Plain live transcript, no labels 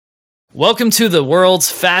Welcome to the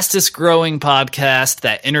world's fastest growing podcast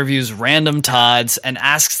that interviews random Todds and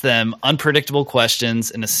asks them unpredictable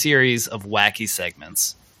questions in a series of wacky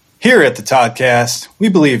segments. Here at the Toddcast, we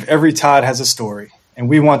believe every Todd has a story, and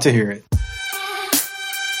we want to hear it.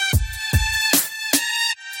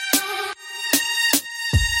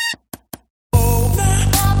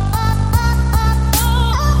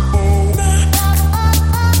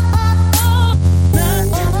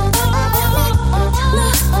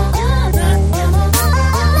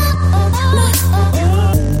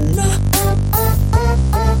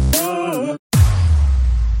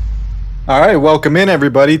 All right, welcome in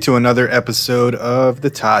everybody to another episode of the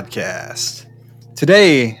Toddcast.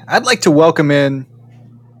 Today, I'd like to welcome in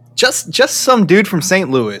just some dude from St.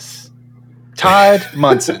 Louis, Todd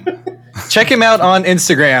Munson. Check him out on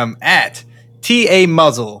Instagram at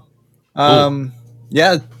 @TAMuzzle.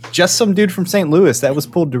 Yeah, just some dude from St. Louis. That was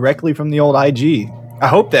pulled directly from the old IG. I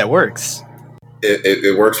hope that works.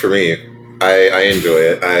 It works for me. I enjoy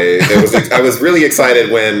it. I was really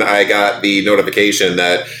excited when I got the notification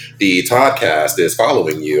that the Toddcast is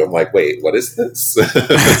following you. I'm like, wait, what is this?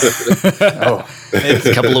 It's a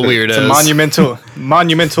couple of weirdos. It's a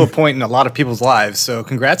monumental point in a lot of people's lives. So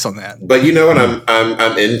congrats on that. But you know what?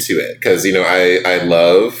 I'm into it because I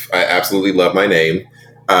absolutely love my name.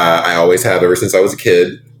 I always have ever since I was a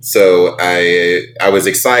kid. So I was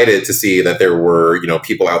excited to see that there were,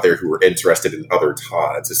 people out there who were interested in other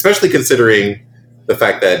Todds, especially considering the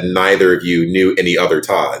fact that neither of you knew any other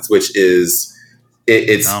Todds, which is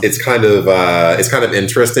it's kind of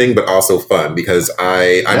interesting, but also fun because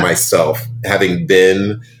I myself, having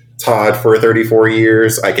been Todd for 34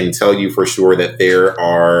 years, I can tell you for sure that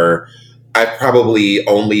I've probably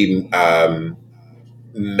only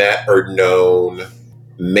met or known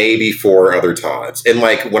maybe 4 other Todds. And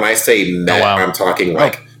when I say met, I'm talking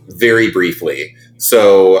very briefly.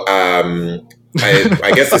 So I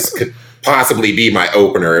guess this could possibly be my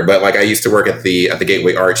opener, but I used to work at the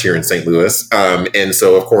Gateway Arch here in St. Louis. And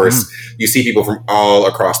so of course you see people from all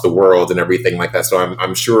across the world and everything like that. So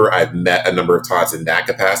I'm sure I've met a number of Todds in that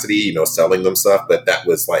capacity, selling them stuff, but that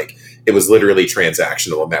was it was literally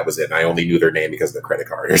transactional and that was it. And I only knew their name because of the credit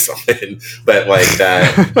card or something, but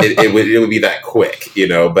that, it would be that quick,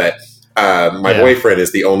 but my boyfriend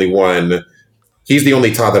is the only one. He's the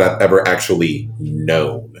only Todd that I've ever actually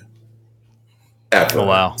known. Ever. Oh,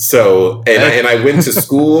 wow. So, and I went to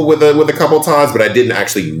school with a couple Todds, but I didn't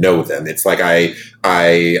actually know them. It's I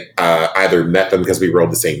either met them because we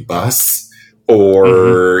rode the same bus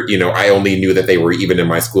or, I only knew that they were even in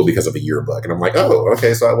my school because of a yearbook. And I'm like, oh,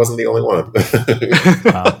 okay, so I wasn't the only one.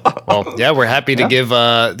 Well, yeah, we're happy to give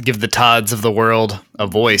the Todds of the world a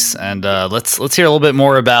voice. And let's hear a little bit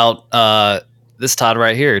more about this Todd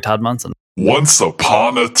right here, Todd Munson. Once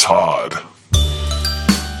upon a Todd.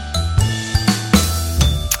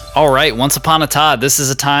 All right, once upon a Todd, this is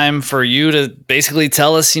a time for you to basically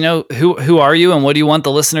tell us, who are you and what do you want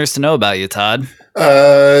the listeners to know about you, Todd?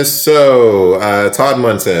 Todd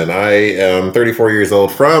Munson. I am 34 years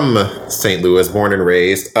old from St. Louis, born and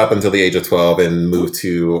raised up until the age of 12 and moved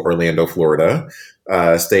to Orlando, Florida.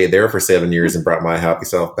 Stayed there for 7 years and brought my happy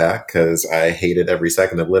self back because I hated every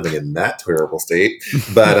second of living in that terrible state.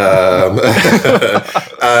 But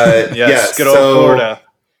yes, good old Florida.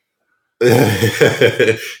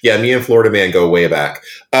 Yeah, me and Florida man go way back.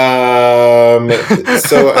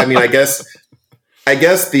 So I mean, I guess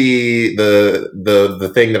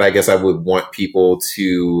the thing that I guess I would want people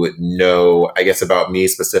to know, I guess, about me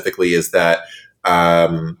specifically is that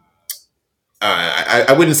I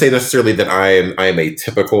wouldn't say necessarily that I am a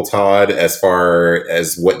typical Todd as far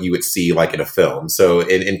as what you would see in a film. So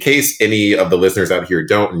in case any of the listeners out here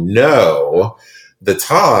don't know, the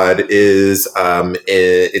Todd is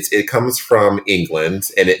it comes from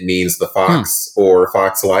England and it means the fox or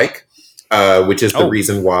fox-like, which is the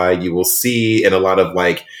reason why you will see in a lot of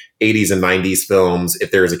 80s and 90s films,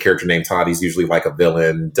 if there is a character named Todd, he's usually a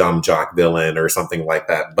villain, dumb jock villain or something like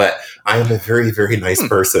that. But I am a very, very nice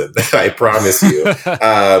person. I promise you.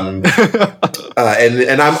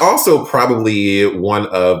 And I'm also probably one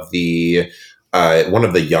of the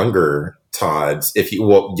younger Todds,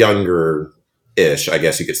 younger-ish, I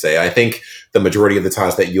guess you could say. I think the majority of the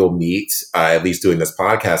Todds that you'll meet, at least doing this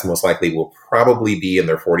podcast, most likely will probably be in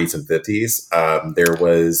their 40s and 50s. There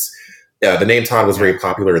was the name Todd was very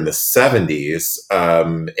popular in the 70s.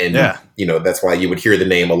 That's why you would hear the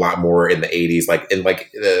name a lot more in the 80s.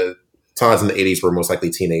 Todds in the 80s were most likely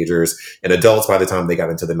teenagers and adults by the time they got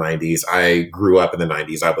into the 90s. I grew up in the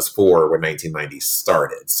 90s. I was 4 when 1990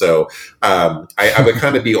 started. So I would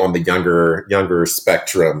kind of be on the younger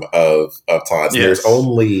spectrum of Todds. Yeah. There's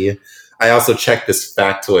only, I also checked this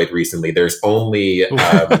factoid recently. There's only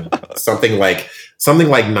something like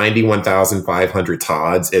 91,500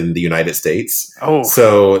 Todds in the United States. Oh,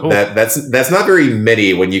 so that's not very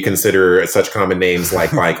many when you consider such common names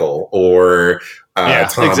like Michael or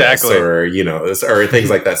Thomas, exactly. or or things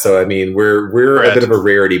like that. So I mean, we're a bit of a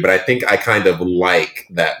rarity, but I think I kind of like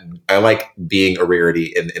that. I like being a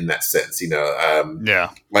rarity in that sense.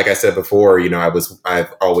 Like I said before,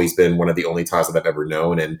 I've always been one of the only Todds that I've ever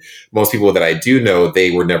known, and most people that I do know,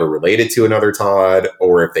 they were never related to another Todd,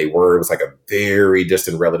 or if they were, it was like a very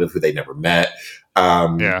distant relative who they never met.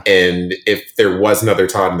 And if there was another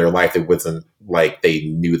Todd in their life, it wasn't like they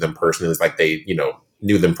knew them personally. It was like they,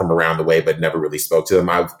 knew them from around the way, but never really spoke to them.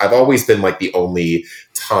 I've always been like the only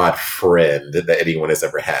Todd friend that anyone has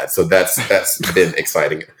ever had. So that's been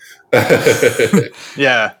exciting.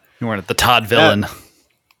 Yeah. You weren't the Todd villain.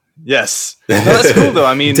 Yes. No, that's cool though.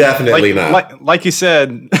 I mean, definitely not. Like you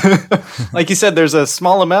said, there's a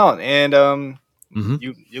small amount, and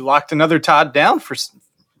you locked another Todd down for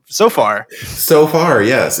so far.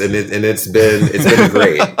 Yes, and it's been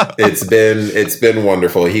great. It's been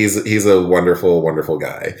wonderful. He's a wonderful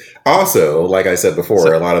guy. Also, like I said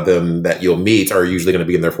before, a lot of them that you'll meet are usually going to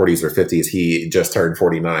be in their 40s or 50s. He just turned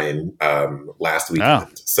 49 last weekend.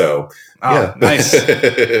 Oh. So yeah, nice.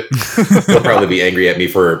 He'll probably be angry at me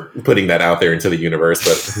for putting that out there into the universe,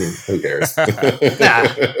 but who cares? The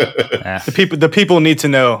people need to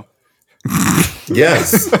know.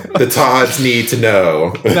 Yes, the Todds need to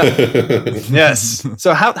know. Yes.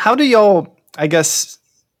 So how do y'all, I guess,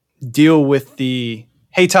 deal with the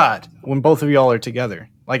 "Hey Todd" when both of y'all are together,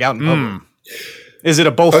 like out in public? Is it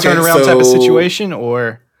a both turnaround type of situation,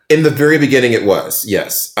 or? In the very beginning, it was,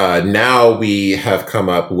 yes. Now we have come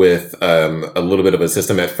up with a little bit of a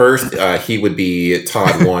system. At first, he would be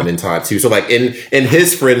Todd 1 and Todd 2. So like in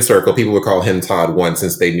his friend circle, people would call him Todd 1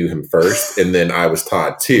 since they knew him first. And then I was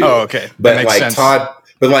Todd 2. Oh, okay. But like sense. Todd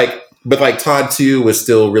Todd 2 was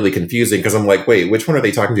still really confusing because I'm like, wait, which one are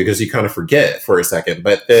they talking to? Because you kind of forget for a second.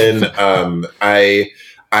 But then I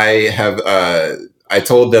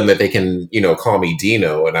told them that they can, call me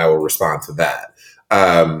Dino, and I will respond to that.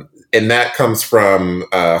 And that comes from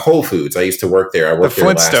Whole Foods. I used to work there. I worked there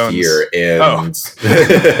last year, and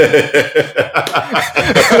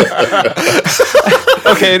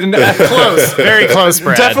okay, close, very close,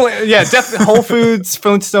 Brad. Definitely. Whole Foods,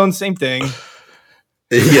 Flintstones, same thing.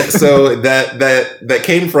 Yeah, so that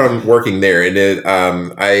came from working there, and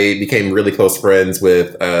I became really close friends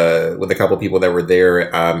with a couple of people that were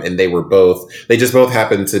there, and they just both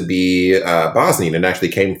happened to be Bosnian and actually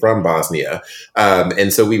came from Bosnia,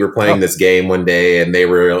 and so we were playing this game one day, and they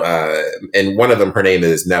were, and one of them, her name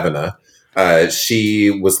is Nevena.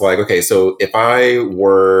 She was like, okay, so if I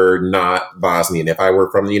were not Bosnian, if I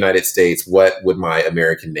were from the United States, what would my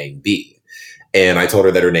American name be? And I told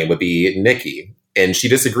her that her name would be Nikki. And she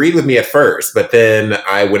disagreed with me at first, but then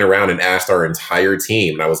I went around and asked our entire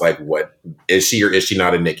team, and I was like, "What is she, or is she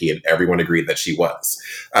not a Nikki?" And everyone agreed that she was.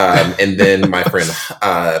 And then my friend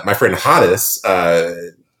Hodis,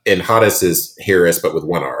 and Hodis is Harris, but with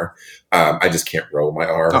one R. I just can't roll my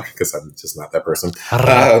R because I'm just not that person.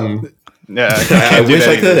 I wish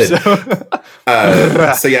I could.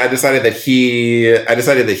 So yeah, I decided that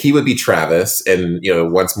he would be Travis, and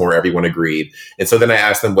once more everyone agreed. And so then I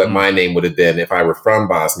asked them what my name would have been if I were from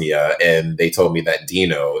Bosnia, and they told me that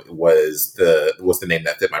Dino was the name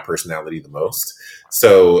that fit my personality the most.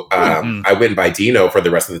 So I went by Dino for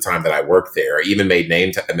the rest of the time that I worked there. I even made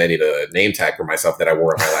a name tag for myself that I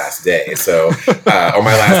wore on my last day. So on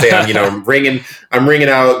my last day, I'm ringing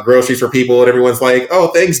out groceries for people, and everyone's like, "Oh,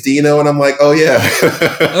 thanks, Dino," and I'm like, "Oh yeah."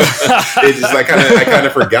 It's just I kind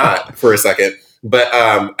of forgot for a second. But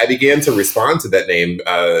I began to respond to that name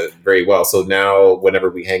very well. So now whenever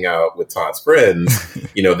we hang out with Todd's friends,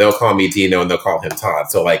 they'll call me Dino and they'll call him Todd.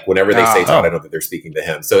 So like whenever they say Todd, I know that they're speaking to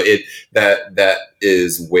him. So that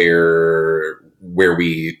is where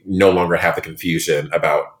we no longer have the confusion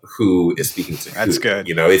about who is speaking to who. That's good.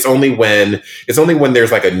 It's only when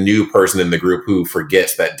there's like a new person in the group who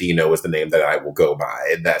forgets that Dino is the name that I will go by.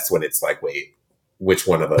 And that's when it's like, wait, which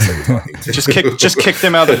one of us are we talking to? just kick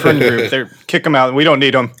them out of the friend group. Kick them out. We don't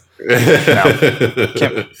need them.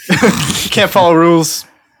 Can't follow rules.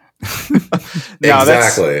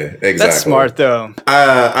 Exactly. That's smart though.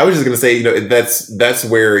 I was just gonna say, that's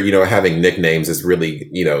where having nicknames is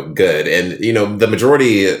really good, and the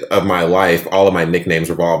majority of my life, all of my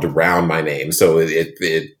nicknames revolved around my name. So if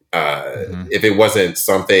it wasn't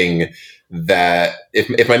something that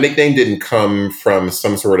if my nickname didn't come from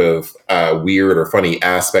some sort of weird or funny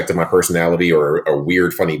aspect of my personality or a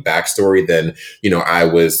weird funny backstory, then I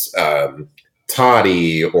was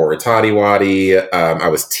Toddy or Toddy Waddy. I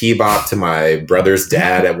was T-Bop to my brother's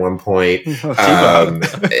dad at one point.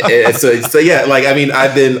 So yeah, like I mean,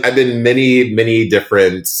 I've been many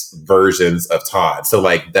different versions of Todd. So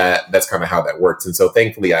like that's kind of how that works. And so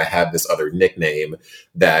thankfully, I have this other nickname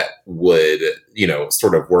that would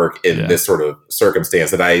sort of work in this sort of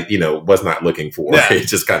circumstance that I was not looking for. Yeah. It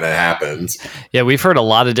just kind of happened. Yeah, we've heard a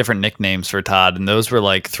lot of different nicknames for Todd, and those were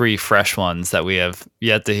like 3 fresh ones that we have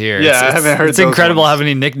yet to hear. Yeah, I haven't heard. It's incredible how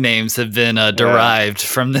many nicknames have been derived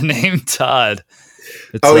from the name Todd.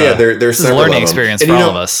 There's a learning experience for all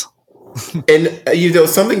of us. And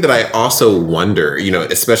something that I also wonder,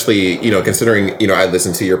 especially considering I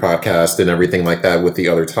listen to your podcast and everything like that with the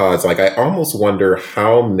other Todds, like I almost wonder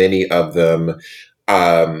how many of them.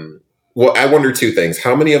 Well, I wonder 2 things: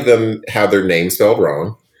 how many of them have their name spelled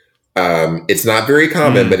wrong? It's not very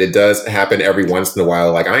common, but it does happen every once in a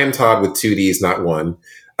while. Like I am Todd with 2 D's, not 1.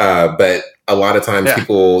 But a lot of times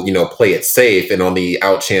people, play it safe, and on the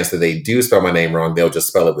out chance that they do spell my name wrong, they'll just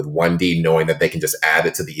spell it with 1 D, knowing that they can just add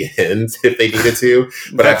it to the end if they needed to.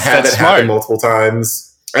 But I've had that happen multiple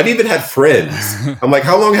times. I've even had friends. I'm like,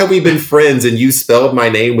 how long have we been friends and you spelled my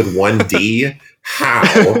name with 1 D? How?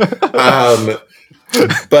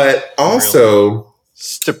 But also,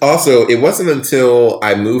 it wasn't until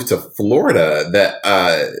I moved to Florida that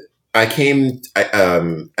I came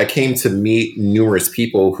to meet numerous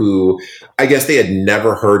people who I guess they had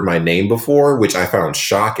never heard my name before, which I found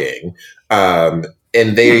shocking. And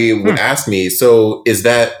they would ask me, "So is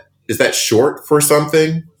that short for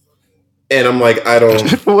something?" And I'm like, I don't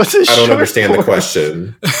understand the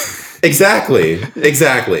question. Exactly.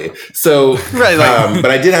 So, right, but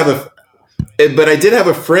I did have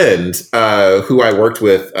a friend who I worked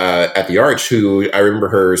with at the Arch, who I remember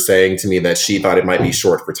her saying to me that she thought it might be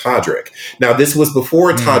short for Todrick. Now, this was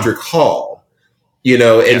before Todrick Hall,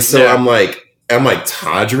 I'm like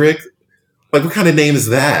Todrick? Like, what kind of name is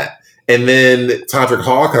that? And then Todrick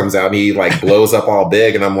Hall comes out and he like blows up all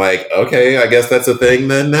big, and I'm like, okay, I guess that's a thing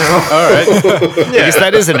then now. All right, I guess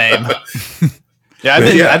that is a name. I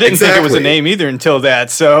didn't think it was a name either until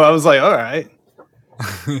that. So I was like, all right.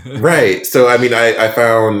 Right. So I mean, I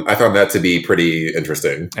found that to be pretty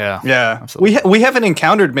interesting. Yeah. Absolutely. We haven't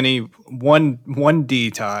encountered many one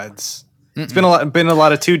D Todds. It's been a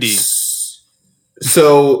lot of 2D.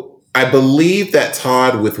 So I believe that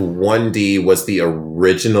Todd with 1 D was the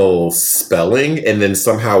original spelling, and then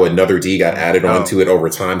somehow another D got added onto it over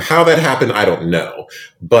time. How that happened, I don't know.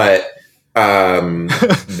 But I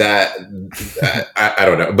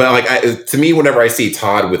don't know. But like to me, whenever I see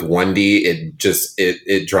Todd with 1 D,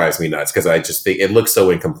 it drives me nuts because I just think it looks so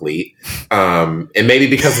incomplete. And maybe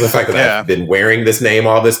because of the fact that I've been wearing this name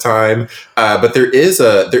all this time. But there is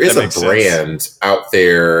a brand out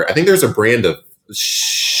there. I think there's a brand of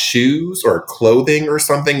shoes or clothing or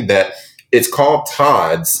something that it's called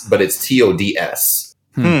Todds, but it's TODS,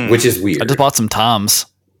 which is weird. I just bought some Toms.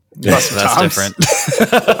 That's different.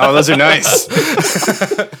 Oh, those are nice.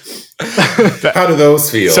 How do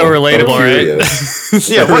those feel? So relatable, right?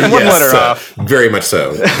 Yeah, one letter off. Very much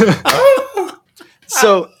so.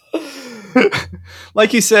 So,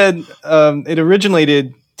 like you said, it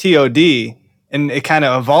originated TOD, and it kind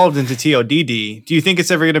of evolved into TODD. Do you think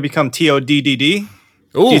it's ever going to become TODDD?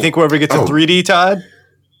 Ooh. Do you think we'll ever get to 3D, Todd?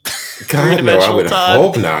 God, no, I would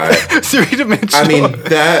hope not. 3-dimensional. I mean,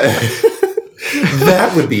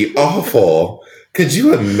 that would be awful.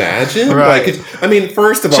 Like, I mean,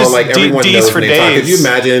 first of all, like everyone knows for days.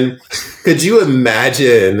 Could you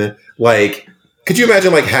imagine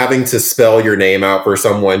having to spell your name out for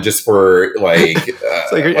someone just for like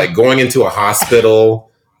going into a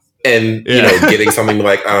hospital and getting something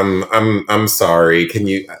like I'm sorry, can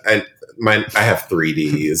you I have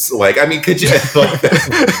 3Ds. Like, I mean, could you like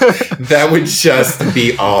that would just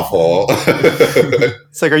be awful.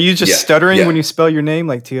 It's like, are you just stuttering when you spell your name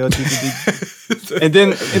like TODD? And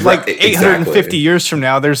then like 850 years from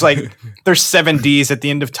now, there's 7 Ds at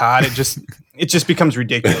the end of Todd. It just becomes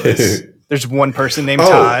ridiculous. There's one person named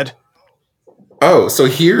Todd. Oh, so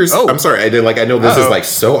here's I'm sorry, I know this is like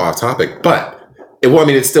so off topic, but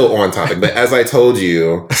it's still on topic. But as I told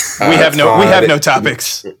you, we have no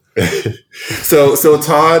topics. So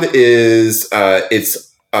Todd is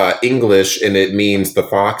it's English, and it means the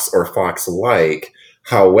fox or fox-like.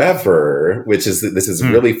 However, this is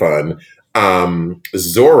really fun.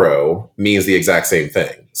 Zorro means the exact same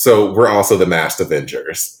thing. So we're also the Masked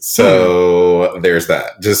Avengers. So there's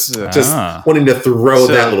that. Just wanting to throw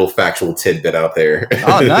that little factual tidbit out there.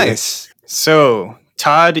 Oh, nice. So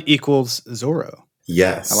Todd equals Zorro.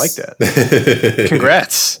 Yes. I like that.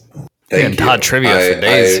 Congrats. Thank you. Todd trivia for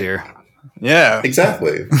days here. Yeah,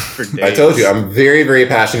 Exactly. for I days. told you, I'm very, very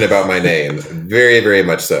passionate about my name. Very, very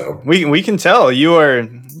much so. We can tell you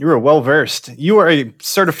are well versed. You are a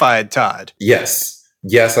certified Todd. Yes.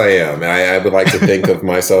 Yes, I am. I would like to think of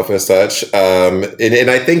myself as such. And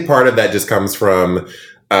I think part of that just comes from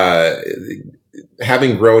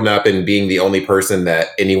having grown up and being the only person that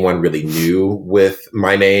anyone really knew with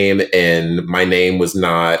my name. And my name was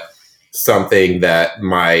not something that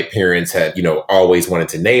my parents had, always wanted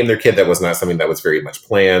to name their kid. That was not something that was very much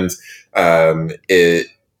planned. It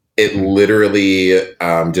literally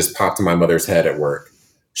just popped in my mother's head at work.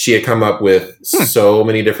 She had come up with so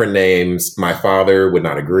many different names. My father would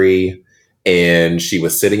not agree. And she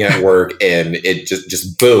was sitting at work and it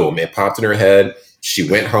just boom, it popped in her head. She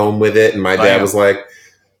went home with it. And my dad was like,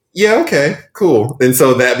 yeah, okay, cool. And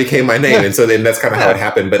so that became my name. And so then that's kind of how it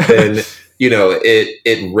happened. But then,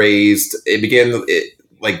 it began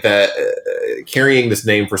like that, carrying this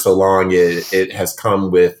name for so long, it has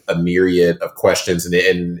come with a myriad of questions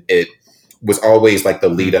and it was always like the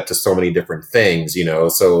lead up to so many different things,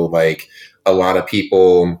 so like a lot of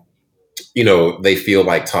people, they feel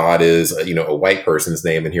like Todd is, a white person's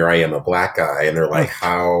name. And here I am, a black guy. And they're like,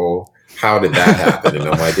 how did that happen? And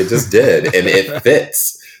I'm like, it just did. And it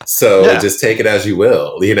fits. So just take it as you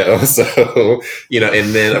will, so,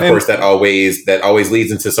 and then of course that always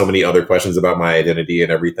leads into so many other questions about my identity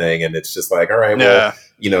and everything. And it's just like, all right, well,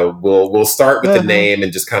 we'll start with the name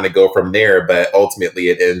and just kind of go from there. But ultimately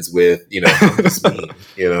it ends with, it's me,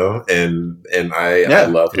 and I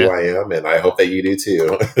love who I am. And I hope that you do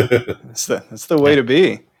too. That's the way to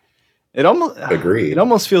be. It almost agreed. It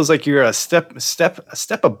almost feels like you're a step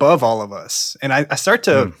above all of us. And I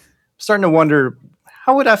starting to wonder,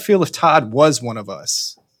 how would I feel if Todd was one of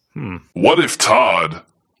us? What if Todd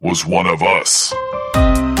was one of us?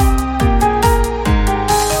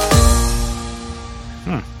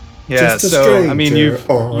 Yeah, Just a so I mean, you've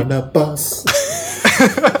on a bus.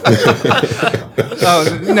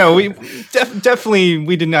 no, we definitely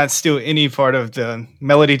we did not steal any part of the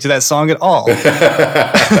melody to that song at all.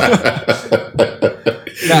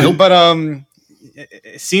 No, but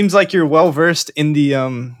it seems like you're well versed in the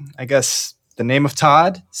I guess the name of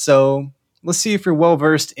Todd. So let's see if you're well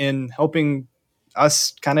versed in helping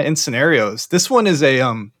us kind of in scenarios. This one's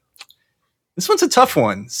a tough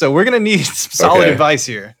one. So we're gonna need some solid advice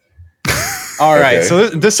here. All right. Okay. So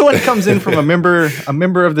this one comes in from a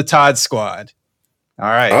member of the Todd Squad. All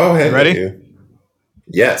right. Oh, hey, ready?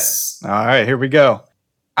 Yes. All right, here we go.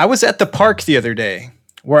 I was at the park the other day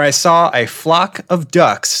where I saw a flock of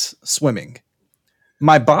ducks swimming.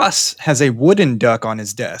 My boss has a wooden duck on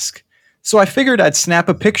his desk, so I figured I'd snap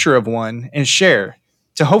a picture of one and share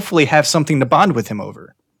to hopefully have something to bond with him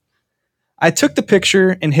over. I took the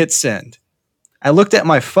picture and hit send. I looked at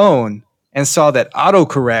my phone and saw that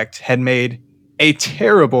autocorrect had made a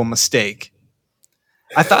terrible mistake.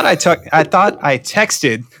 I thought I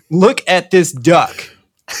texted, "Look at this duck."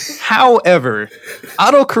 However,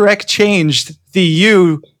 autocorrect changed the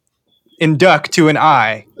U in duck to an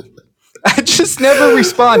I. I just never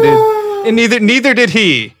responded, and neither did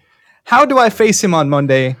he. How do I face him on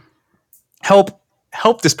Monday? Help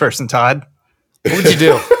this person, Todd. What would you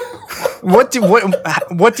do? What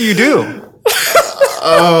do you do?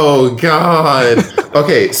 Oh God.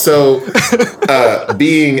 Okay, so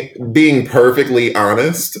being perfectly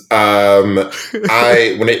honest, when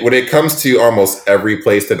it comes to almost every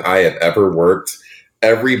place that I have ever worked,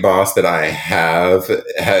 every boss that I have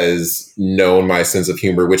has known my sense of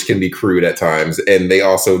humor, which can be crude at times, and they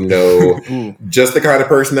also know just the kind of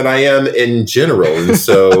person that I am in general. And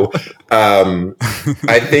so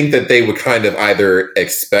I think that they would kind of either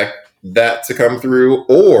expect that to come through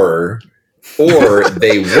or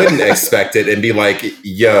they wouldn't expect it and be like,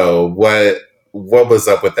 yo, what was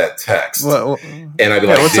up with that text? And I'd be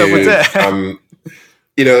like, what's dude, up with that?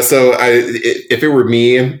 So if it were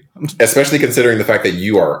me, especially considering the fact that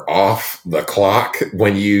you are off the clock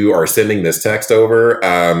when you are sending this text over.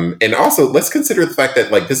 And also let's consider the fact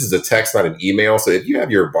that like, this is a text, not an email. So if you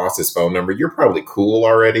have your boss's phone number, you're probably cool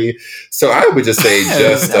already. So I would just say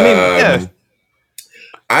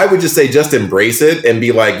I would just say, just embrace it and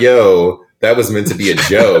be like, yo, that was meant to be a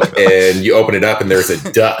joke. And you open it up and there's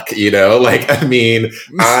a duck, I mean,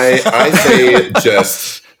 I say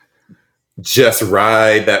just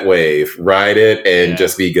ride that wave, ride it and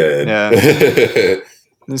just be good. Yeah.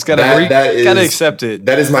 Just gotta accept it.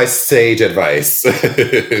 That is my sage advice.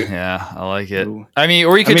 Yeah, I like it. I mean,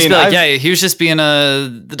 or you could just be like, he was just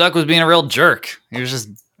the duck was being a real jerk. He was just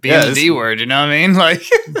being the D word, you know what I mean? Like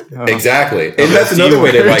exactly. And that's another way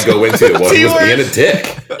they might go into it. Well, he was being a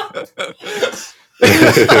dick.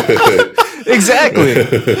 Exactly.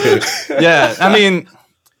 Yeah, I mean,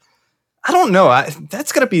 I don't know.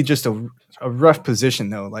 That's gotta be just a rough position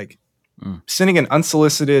though. Like sending an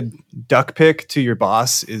unsolicited duck pic to your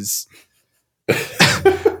boss is,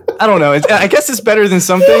 I don't know. I guess it's better than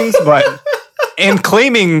some things, but and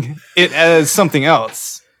claiming it as something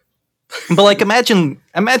else. But like, imagine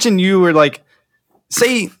you were like,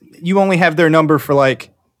 say you only have their number for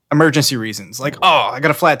like emergency reasons. Like, oh, I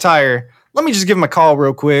got a flat tire. Let me just give them a call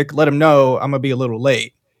real quick. Let them know I'm gonna be a little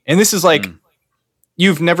late. And this is like,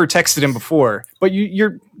 you've never texted him before, but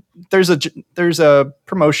there's a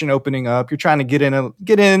promotion opening up. You're trying to get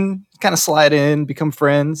in, kind of slide in, become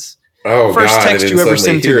friends. Oh, First God, text you ever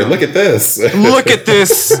sent to him. Look at this. Look at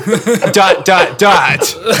this. ...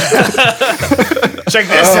 Check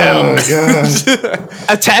this out. God.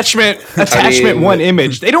 Attachment one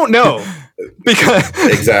image. They don't know because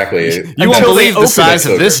Exactly. You won't believe the size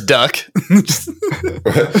it. of this duck.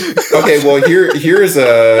 Okay, well here's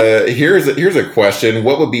a question.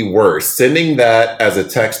 What would be worse, sending that as a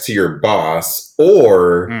text to your boss,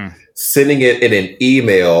 or sending it in an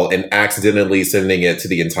email and accidentally sending it to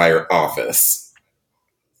the entire office?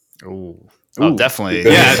 Oh, definitely.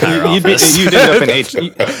 Yeah, you'd end up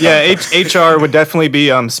in HR would definitely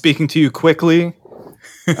be speaking to you quickly.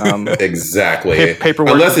 Exactly.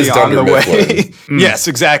 Paperwork unless it's on the Dunder way. Mifflin. Yes,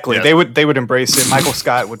 exactly. Yeah. They would embrace it. Michael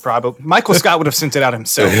Scott would have sent it out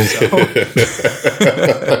himself. So.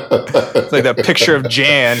 It's like that picture of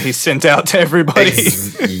Jan he sent out to everybody.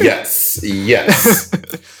 Yes. Yeah.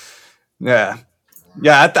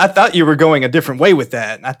 I thought you were going a different way with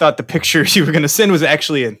that. I thought the picture you were going to send was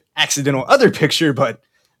actually an accidental other picture, but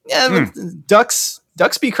ducks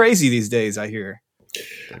be crazy these days, I hear.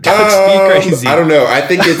 Ducks be crazy. I don't know. I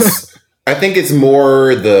think it's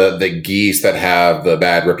more the geese that have the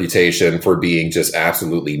bad reputation for being just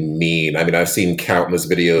absolutely mean. I mean, I've seen countless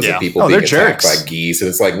videos of people being attacked by geese, and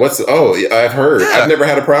it's like, I've heard. I've never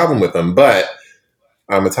had a problem with them, but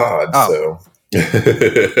I'm a Todd, so.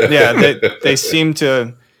 Yeah, they seem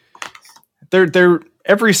to. They're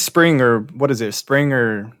every spring, or what is it? Spring,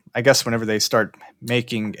 or I guess whenever they start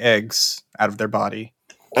making eggs out of their body.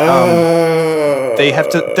 They have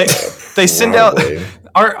to. They send out.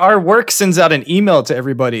 Our work sends out an email to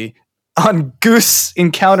everybody on goose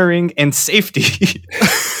encountering and safety.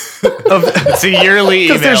 It's a yearly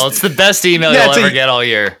email. It's the best email you'll ever get all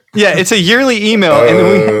year. Yeah, it's a yearly email,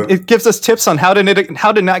 and it gives us tips on how to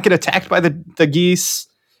not get attacked by the geese,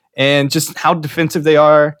 and just how defensive they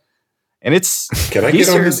are. And it's can I get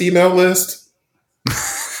on this email list?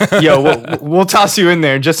 Yo, we'll toss you in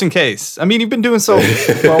there just in case. I mean, you've been doing so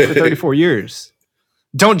well for 34 years.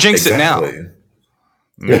 Don't jinx it now.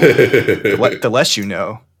 The less you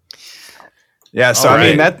know. Yeah, so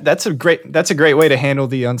I mean that's a great way to handle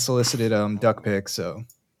the unsolicited duck pic. So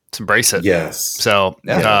let's embrace it. Yes. So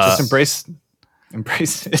just embrace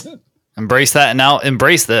it. Embrace that, and now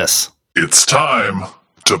embrace this. It's time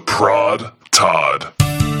to prod Todd.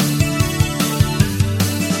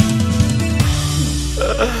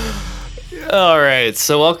 All right,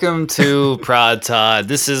 so welcome to Prod Todd.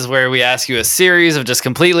 This is where we ask you a series of just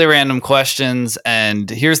completely random questions, and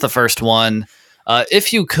here's the first one.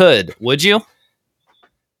 If you could, would you?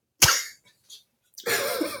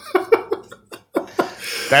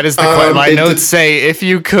 That is the question. My notes say, if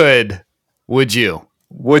you could, would you?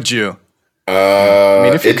 Would you? I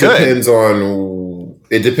mean, if you could.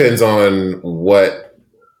 It depends on what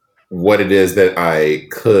it is that I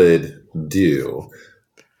could do.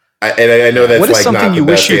 I know that's like something not the you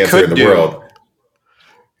best wish you answer could in the do? world.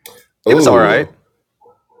 It was all right.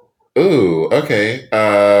 Ooh, okay.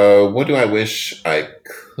 What do I wish I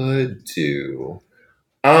could do?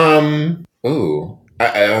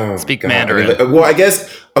 Speak Mandarin. Well, I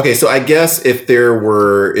guess. Okay, so I guess if there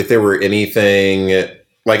were anything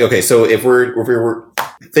like, okay, so if we were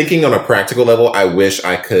thinking on a practical level, I wish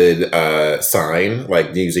I could sign,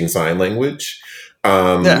 like using sign language.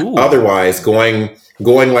 Otherwise, going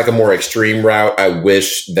like a more extreme route, I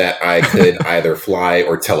wish that I could either fly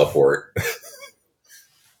or teleport.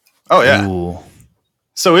 Oh yeah. Ooh.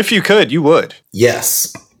 So if you could, you would.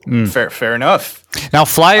 Yes. Fair enough. Now,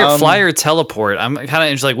 fly or teleport. I'm kind of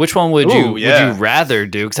interested. Like, which one would you rather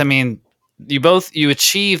do? Because I mean, you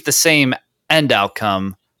achieve the same end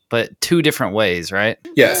outcome, but two different ways, right?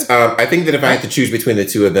 Yes. I think that if I had to choose between the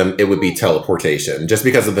two of them, it would be teleportation, just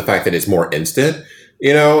because of the fact that it's more instant.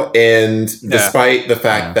 And despite the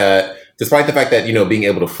fact that being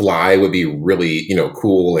able to fly would be really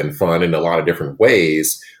cool and fun in a lot of different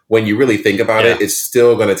ways, when you really think about it, it's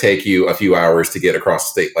still going to take you a few hours to get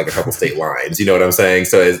across a couple state lines. You know what I'm saying?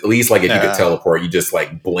 So at least like if you could teleport, you just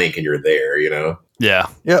like blink and you're there. Yeah.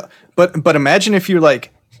 But imagine if you're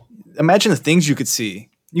like, imagine the things you could see.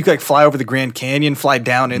 You could like fly over the Grand Canyon, fly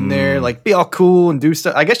down in there, like be all cool and do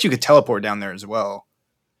stuff. I guess you could teleport down there as well.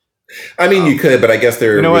 I mean, you could, but I guess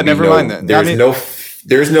there. You know what? Never mind that.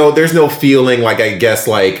 There's no feeling like, I guess,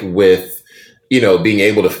 like with, being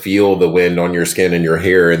able to feel the wind on your skin and your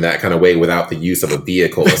hair in that kind of way without the use of a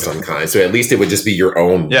vehicle of some kind. So at least it would just be your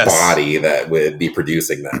own body that would be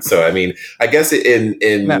producing that. So I mean, I guess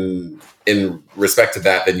in respect to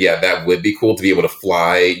that, then that would be cool to be able to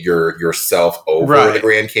fly yourself over the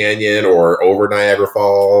Grand Canyon or over Niagara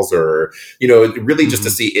Falls, or really just to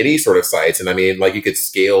see any sort of sights. And I mean, like, you could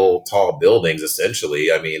scale tall buildings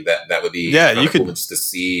essentially. I mean, that would be you could cool just to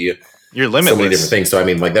see. You're limitless. So many different things. So I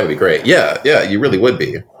mean, like, that would be great. Yeah, you really would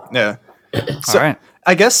be. Yeah. So all right.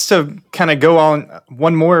 I guess to kind of go on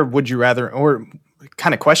one more, would you rather, or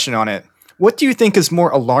kind of question on it, what do you think is more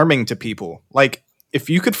alarming to people? Like, if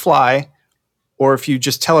you could fly, or if you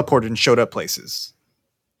just teleported and showed up places,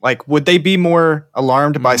 like, would they be more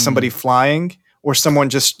alarmed by somebody flying or someone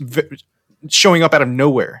just showing up out of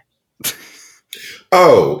nowhere?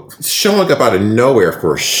 Oh, showing up out of nowhere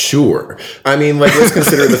for sure. I mean, like, let's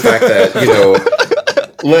consider the fact that,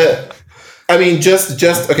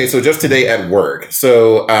 okay, so just today at work.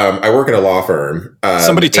 So I work in a law firm.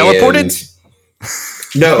 Somebody teleported?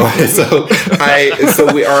 No, so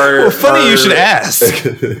we are. Well, funny you should ask.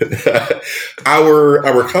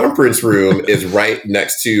 Our conference room is right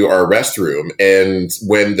next to our restroom, and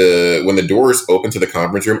when the doors open to the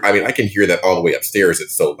conference room, I mean, I can hear that all the way upstairs.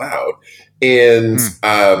 It's so loud. And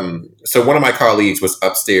so one of my colleagues was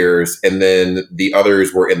upstairs, and then the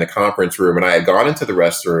others were in the conference room, and I had gone into the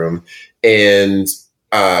restroom, and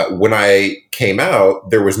when I came out,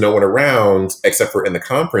 there was no one around except for in the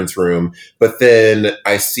conference room. But then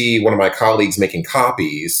I see one of my colleagues making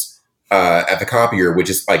copies at the copier, which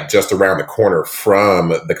is like just around the corner from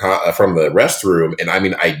the restroom. And I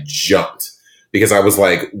mean, I jumped because I was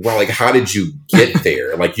like, well, like, how did you get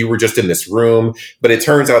there? Like, you were just in this room. But it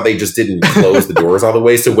turns out they just didn't close the doors all the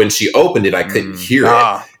way. So when she opened it, I couldn't hear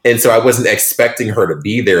it. And so I wasn't expecting her to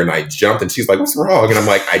be there. And I jumped, and she's like, what's wrong? And I'm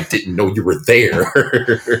like, I didn't know you were there.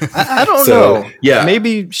 I don't know. Yeah.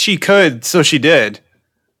 Maybe she could, so she did.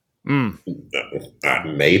 Maybe.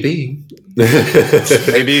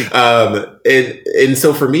 Maybe. And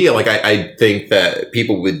so for me, like, I think that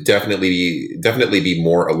people would definitely be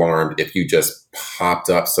more alarmed if you just popped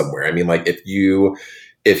up somewhere. I mean, like, if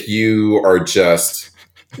you are just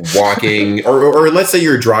walking, or let's say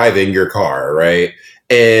you're driving your car, right?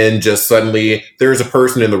 And just suddenly there's a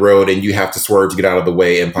person in the road and you have to swerve to get out of the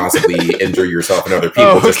way and possibly injure yourself and other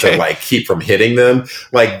people just to, like, keep from hitting them.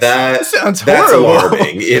 Like, that sounds horrible.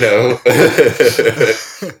 Alarming,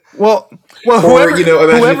 Well, or, imagine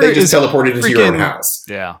if they just teleported into your own house.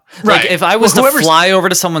 Yeah. Right. Like, if I was to fly over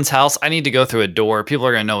to someone's house, I need to go through a door. People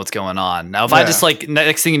are going to know what's going on. Now, if I just, like,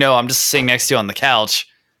 next thing you know, I'm just sitting next to you on the couch,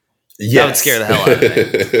 that would scare the hell out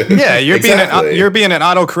of me. Yeah, you're being an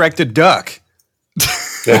auto-corrected duck.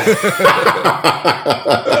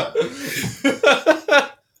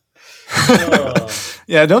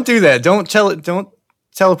 Yeah, don't do that. Don't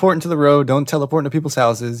teleport into the road. Don't teleport into people's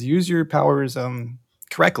houses. Use your powers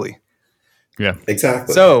correctly. Yeah,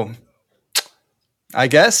 exactly. So, I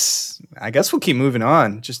guess we'll keep moving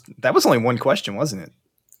on. Just that was only one question, wasn't it?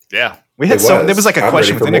 Yeah, we had there was like a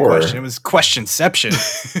question within a question. It was questionception.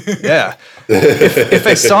 Yeah. If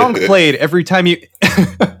a song played every time you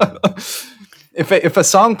if a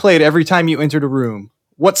song played every time you entered a room,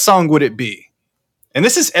 what song would it be? And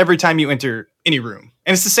this is every time you enter any room,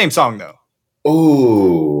 and it's the same song though.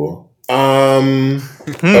 Ooh.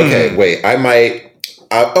 Okay. Wait. I might.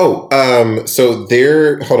 So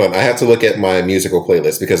there. Hold on. I have to look at my musical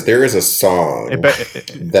playlist because there is a song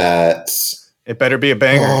that. It better be a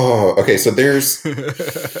banger. Oh, okay. So there's.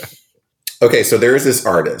 Okay, so there is this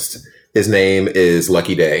artist. His name is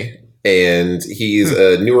Lucky Day, and he's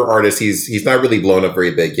a newer artist. He's not really blown up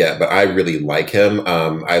very big yet, but I really like him.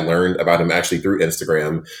 I learned about him actually through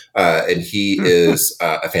Instagram, and he is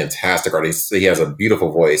a fantastic artist. He has a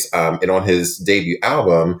beautiful voice, and on his debut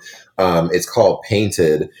album, it's called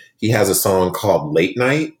Painted. He has a song called Late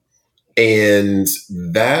Night. And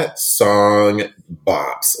that song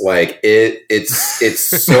bops. Like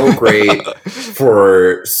it's so great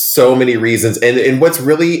for so many reasons. And what's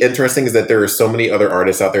really interesting is that there are so many other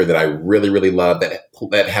artists out there that I really, really love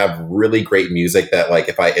that have really great music that, like,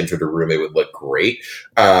 if I entered a room, it would look great.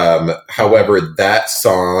 However, that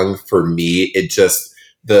song for me, it just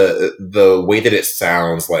the way that it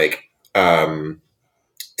sounds like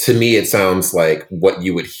to me, it sounds like what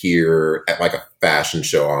you would hear at like a fashion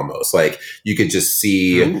show almost. Like you could just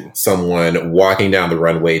see someone walking down the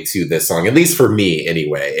runway to this song, at least for me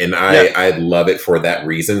anyway. And I love it for that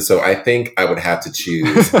reason. So I think I would have to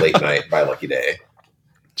choose Late Night by Lucky Day.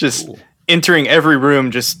 Just entering every room,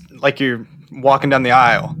 just like you're walking down the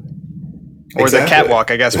aisle. Or the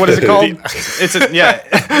catwalk, I guess. What is it called? It's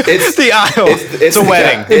the aisle. It's a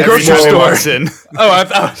wedding. The grocery store. I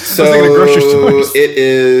was thinking the grocery store.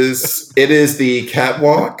 It is the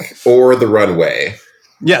catwalk or the runway.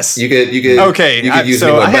 Yes. You could okay. You could use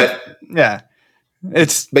so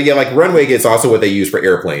It's but yeah, like runway is also what they use for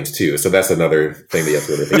airplanes too. So that's another thing that you have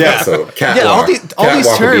to really think about. So catwalk, all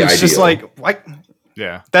these terms, just like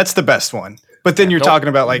that's the best one. But then you're talking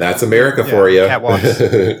about like that's America for you.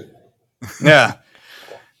 Catwalks. Yeah.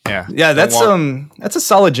 That's a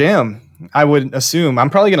solid jam. I would assume.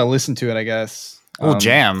 I'm probably gonna listen to it. I guess.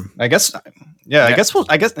 Jam. I guess. Yeah. I guess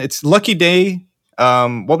it's Lucky Day.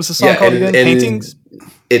 What was the song called again? Paintings.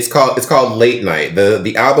 It's called Late Night.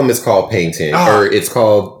 The album is called Painting, or it's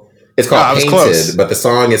called Painted, close. But the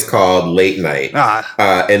song is called Late Night.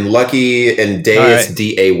 And Lucky and Day is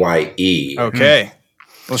Daye. Okay.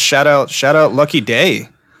 Well, shout out Lucky Day.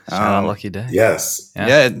 Shout out Lucky Day. Yes.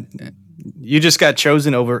 Yeah. You just got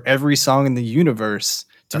chosen over every song in the universe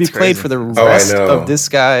to be played for the rest of this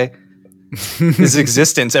guy, his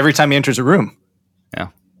existence every time he enters a room. Yeah.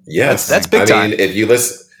 Yes. That's big time. I mean, if you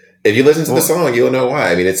listen to the song, you'll know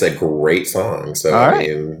why. I mean, it's a great song. So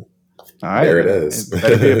there it is. It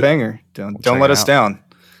better be a banger. Don't let us down.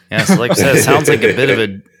 Yeah. So like I said, it sounds like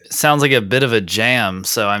a bit of a jam.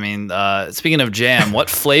 So I mean, speaking of jam,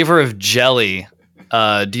 what flavor of jelly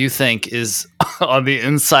do you think is on the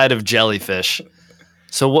inside of jellyfish?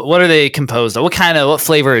 So what are they composed of? What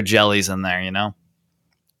flavor of jelly's in there, you know?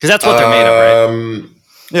 Because that's what they're made of, right?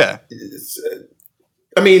 Yeah.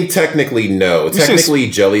 I mean, technically, no. Technically,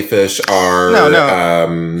 jellyfish are...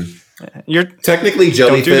 No. Technically,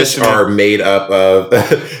 jellyfish are made up of...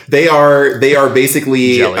 They are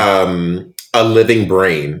basically a living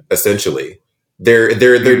brain, essentially.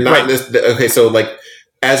 They're not... Okay, so like...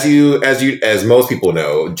 As most people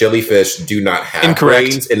know, jellyfish do not have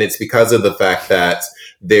brains, and it's because of the fact that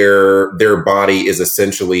their body is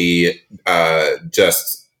essentially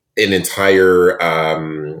just an entire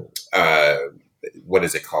what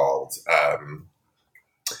is it called?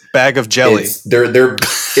 Bag of jelly.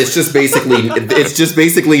 It's just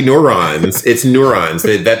basically neurons. It's neurons.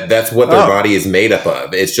 That's what their body is made up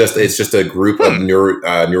of. It's just a group of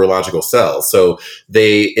neurological cells. So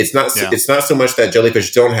it's not so much that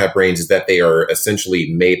jellyfish don't have brains, is that they are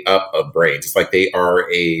essentially made up of brains. It's like they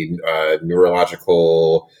are a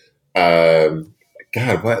neurological.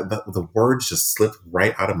 God, what the words just slipped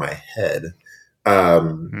right out of my head.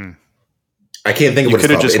 I can't think of what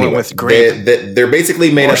it's called. Just went with grape. They're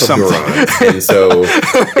basically made up of neurons, and so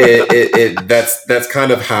that's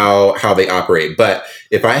kind of how they operate. But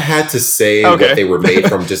if I had to say what they were made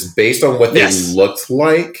from, just based on what they looked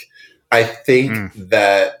like, I think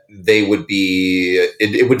that they would be.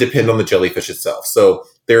 It would depend on the jellyfish itself. So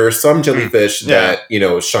there are some jellyfish that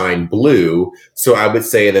shine blue. So I would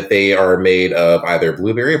say that they are made of either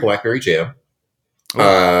blueberry or blackberry jam.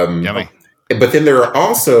 Yummy. But then there are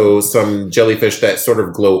also some jellyfish that sort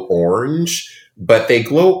of glow orange, but they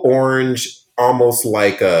glow orange almost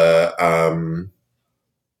like a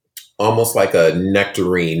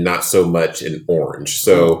nectarine, not so much an orange.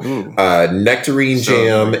 So nectarine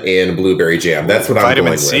jam and blueberry jam. That's what I'm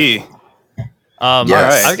going with. Vitamin C.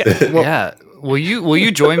 Yes. Yeah. Will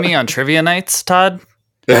you join me on trivia nights, Todd?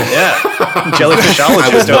 Yeah,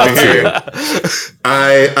 jellyfishologist over here.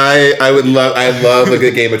 I love a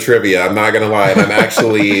good game of trivia. I'm not gonna lie. I'm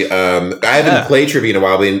actually I haven't played trivia in a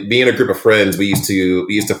while. But being a group of friends, we used to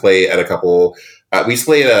play at a couple. We used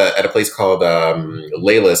to play at a place called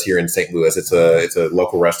Layla's here in St. Louis. It's a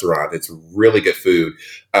local restaurant. It's really good food,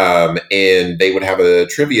 and they would have a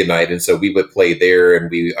trivia night, and so we would play there.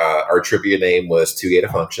 And our trivia name was Two Gator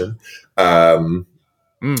Function.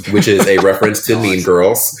 Which is a reference to Mean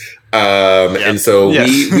Girls. And so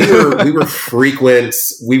we were frequent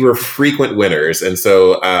winners. And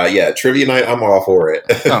so trivia night, I'm all for it.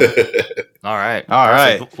 All right.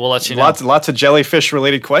 Perfect. We'll let you know. Lots of jellyfish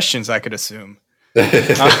related questions, I could assume.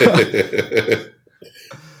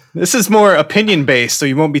 This is more opinion based, so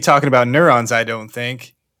you won't be talking about neurons, I don't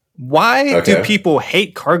think. Why do people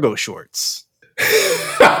hate cargo shorts?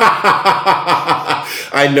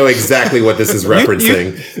 I know exactly what this is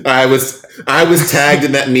referencing. I was tagged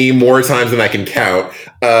in that meme more times than I can count.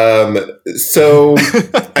 So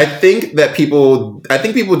I think people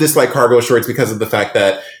dislike cargo shorts because of the fact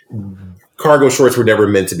that cargo shorts were never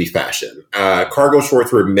meant to be fashion. Cargo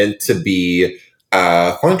shorts were meant to be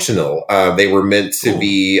functional. They were meant to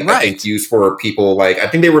be, I think, used for people like, I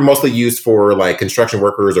think they were mostly used for like construction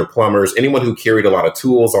workers or plumbers, anyone who carried a lot of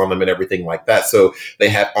tools on them and everything like that. So they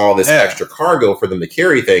had all this extra cargo for them to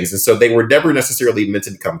carry things. And so they were never necessarily meant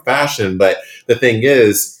to become fashion. But the thing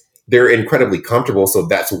is, they're incredibly comfortable. So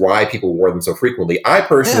that's why people wore them so frequently. I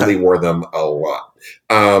personally wore them a lot.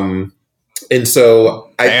 And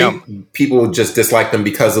so I think people just dislike them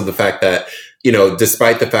because of the fact that, you know,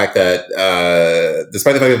 despite the fact that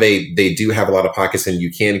they do have a lot of pockets and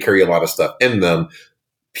you can carry a lot of stuff in them,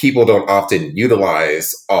 people don't often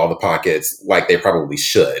utilize all the pockets like they probably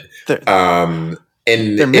should. And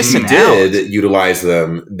if you did utilize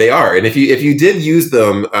them, they are. And if you did use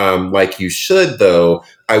them like you should, though,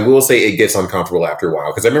 I will say it gets uncomfortable after a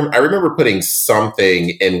while. Because I remember putting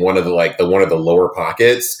something in one of the lower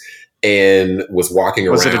pockets and was walking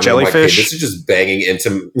around. Was it a jellyfish? Like, hey, this is just banging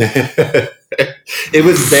into. It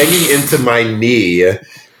was banging into my knee.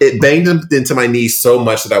 It banged into my knee so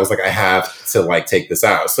much that I was like, I have to like take this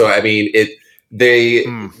out. So I mean,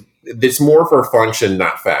 it's more for function,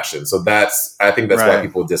 not fashion. So I think that's why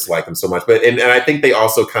people dislike them so much. But and I think they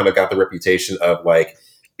also kind of got the reputation of like,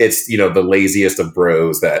 it's, you know, the laziest of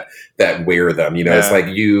bros that wear them. You know, it's like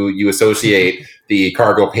you associate the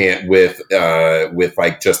cargo pant with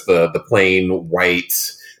like just the plain white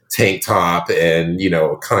tank top and, you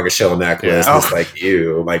know, conga shell necklace. Yeah. It's like,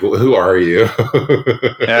 ew, like, who are you?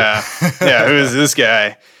 Yeah. Who is this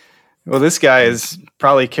guy? Well, this guy is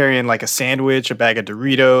probably carrying like a sandwich, a bag of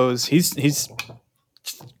Doritos. He's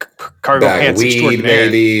cargo bag pants weed, extraordinaire.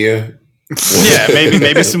 maybe. Yeah,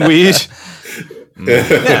 maybe some weed.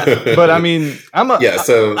 Yeah, but I mean, I'm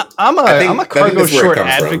a cargo short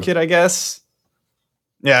advocate, I guess.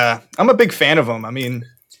 Yeah, I'm a big fan of them. I mean,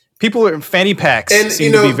 fanny packs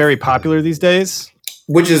seem to be very popular these days.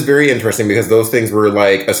 Which is very interesting because those things were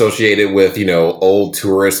like associated with, you know, old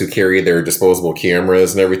tourists who carry their disposable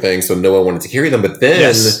cameras and everything. So no one wanted to carry them. But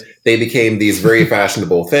then they became these very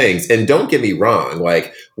fashionable things. And don't get me wrong.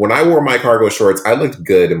 Like when I wore my cargo shorts, I looked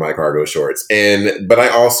good in my cargo shorts. But I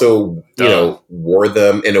also, you know, wore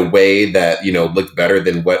them in a way that, you know, looked better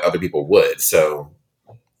than what other people would. So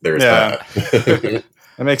there's that.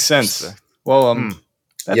 That makes sense. Well,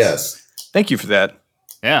 yes. Thank you for that.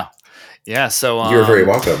 Yeah. Yeah, so you're very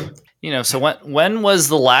welcome. You know, so when was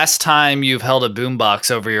the last time you've held a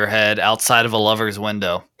boombox over your head outside of a lover's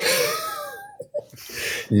window?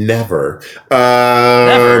 Never.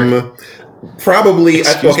 Never. Probably.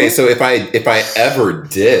 Okay, so if I ever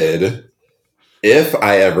did,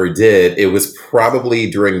 it was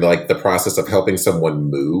probably during like the process of helping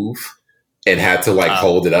someone move and had to like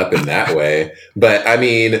hold it up in that way. But I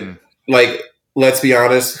mean, like, let's be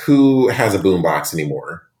honest, who has a boombox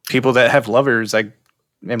anymore? People that have lovers, I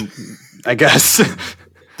guess.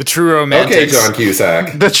 The true romantics. Okay, John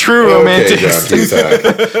Cusack. The true romantics. John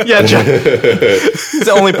Cusack. Yeah, John. He's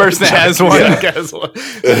the only person that has one. Yeah.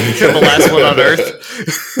 You're the last one on Earth.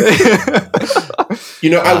 You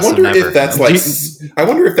know, I wonder if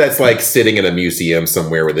that's like sitting in a museum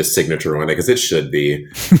somewhere with his signature on it, because it should be.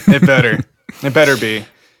 It better be.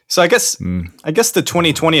 So I guess the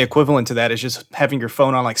 2020 equivalent to that is just having your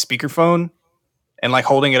phone on like speakerphone. And like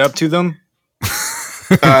holding it up to them.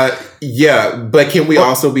 Yeah, but can we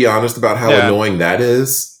also be honest about how annoying that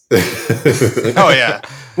is? Oh yeah.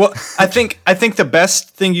 Well, I think the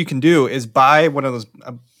best thing you can do is buy one of those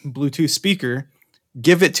Bluetooth speaker,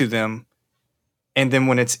 give it to them, and then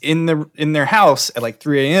when it's in their house at like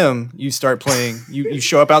 3 a.m., you start playing. You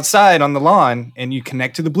show up outside on the lawn and you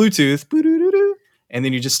connect to the Bluetooth, and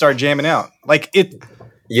then you just start jamming out like it.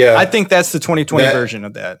 Yeah, I think that's the 2020 version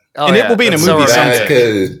of that, and it will be in a movie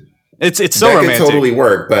someday. It's so romantic. Could totally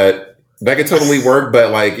work, but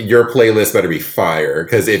like your playlist better be fire.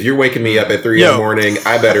 Because if you're waking me up at 3 in the morning,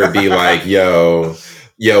 I better be like, yo,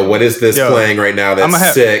 what is this playing right now?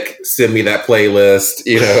 That's sick. Send me that playlist.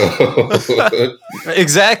 You know,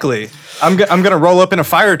 exactly. I'm gonna roll up in a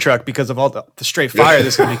fire truck because of all the straight fire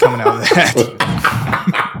that's gonna be coming out of that.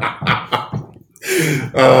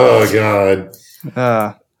 Oh God.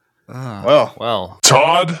 Well.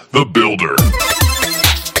 Todd the Builder.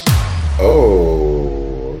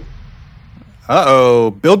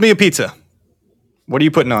 Build me a pizza. What are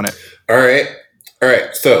you putting on it? All right.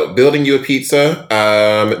 So building you a pizza.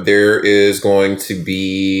 There is going to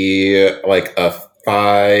be like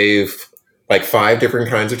five different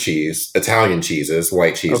kinds of cheese, Italian cheeses,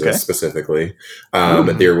 white cheeses specifically.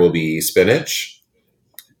 There will be spinach.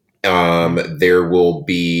 There will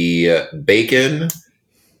be bacon.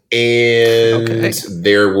 And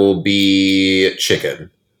there will be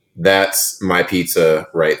chicken. That's my pizza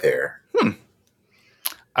right there.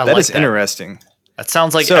 I That like is interesting. That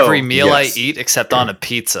sounds like So, every meal yes. I eat except on a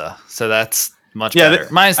pizza. So that's much Yeah, better.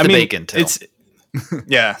 Mine's the bacon too. It's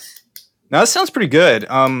yeah. Now that sounds pretty good.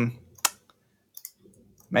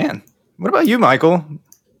 Man, what about you, Michael?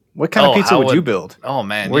 What kind of pizza would you build? Oh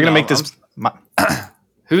man, We're gonna make this.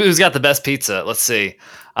 Who's got the best pizza? Let's see.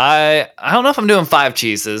 I don't know if I'm doing 5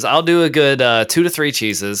 cheeses. I'll do a good 2 to 3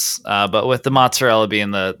 cheeses, but with the mozzarella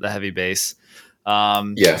being the heavy base.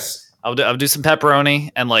 Yes. I'll do some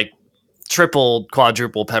pepperoni and like triple,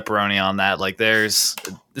 quadruple pepperoni on that. Like there's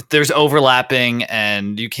overlapping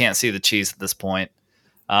and you can't see the cheese at this point.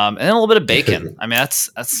 And then a little bit of bacon. I mean, that's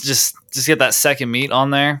just get that second meat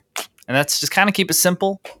on there, and that's just kind of keep it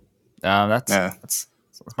simple. That's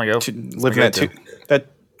my go. Living that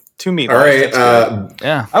two meat. All right.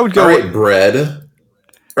 Yeah, I would go. All right, bread.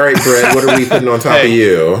 All right, bread. What are we putting on top of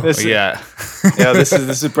you? This, yeah. This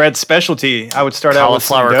is bread's specialty. I would start out with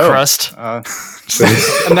some Cauliflower dough. crust.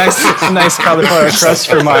 A nice cauliflower crust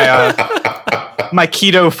for my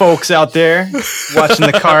keto folks out there watching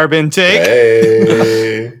the carb intake.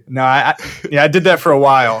 Hey. No, I did that for a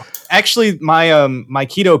while. Actually, my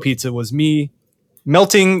keto pizza was me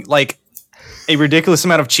melting like a ridiculous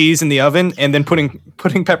amount of cheese in the oven and then putting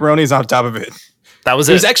pepperonis on top of it. That was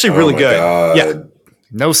It was actually really my good. God. Yeah,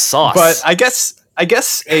 no sauce. but I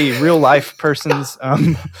guess a real life person's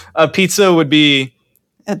a pizza would be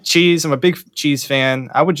cheese. I'm a big cheese fan.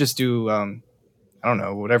 I would just do I don't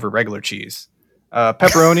know, whatever regular cheese.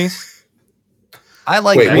 Pepperonis. I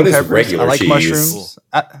like Wait, green what is peppers. regular I like cheese? mushrooms.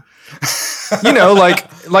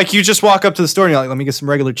 Like you just walk up to the store and you're like, let me get some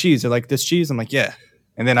regular cheese. They're like, this cheese? I'm like, yeah.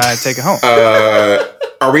 And then I take it home.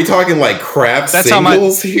 Are we talking like Kraft That's how my-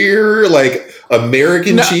 singles here? Like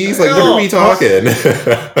American cheese? Like what are we talking?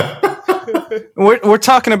 We're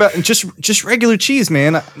talking about just regular cheese,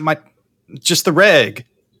 man. Just the reg.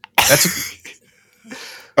 That's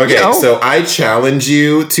Okay, You know. so I challenge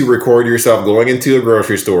you to record yourself going into a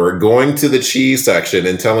grocery store, going to the cheese section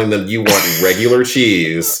and telling them you want regular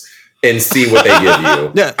cheese and see what they give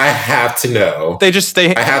you. Yeah. I have to know. I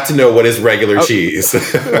have to know what is regular cheese.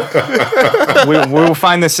 we'll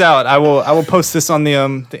find this out. I will post this on the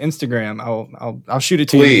Instagram. I'll shoot it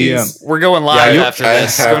to you. in the DM. we're going live Yeah, after I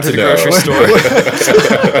this. have Going to to the know. grocery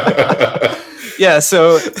store. Yeah,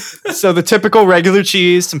 so the typical regular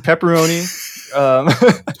cheese, some pepperoni,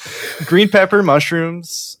 green pepper,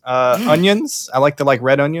 mushrooms, onions. I like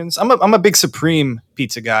red onions. I'm a big Supreme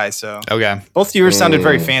pizza guy. So Okay. both of yours sounded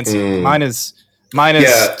very fancy. Mine is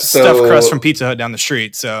Yeah, stuffed so- crust from Pizza Hut down the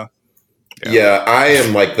street. So Yeah, I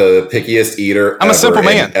am like the pickiest eater. I'm a simple ever,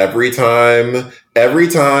 man. and every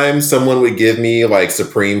time someone would give me like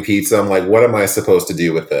Supreme pizza, I'm like, what am I supposed to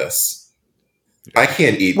do with this? I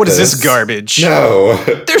can't eat what is this garbage? No.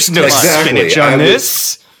 There's no Exactly. spinach on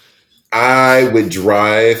this. I would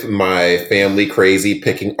drive my family crazy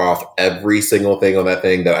picking off every single thing on that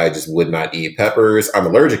thing that I just would not eat. Peppers. I'm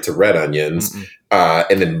allergic to red onions.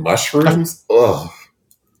 And then mushrooms. Oh.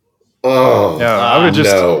 No, I would have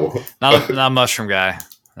just Not a mushroom guy.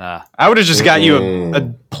 I would have just got you a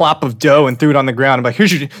plop of dough and threw it on the ground. I'm like,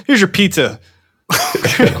 here's your pizza.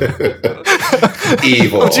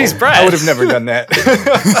 Evil. Oh, geez, Brad. I would have never done that.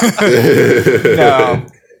 No.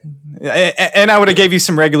 And I would have gave you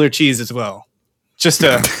some regular cheese as well. Just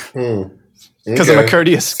because I'm a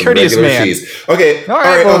courteous Some regular man. cheese. Okay. All All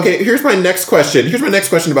right, right. well- Okay. Here's my next question. Here's my next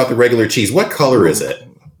question about the regular cheese. What color is it?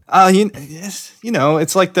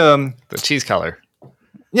 It's like the cheese color.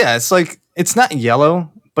 yeah, it's like it's not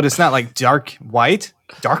yellow, but it's not like dark white.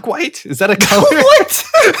 Dark white? Is that a color? What?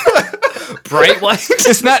 Bright white.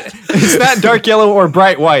 It's not dark yellow or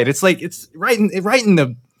bright white. It's like it's right in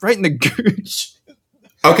the gooch.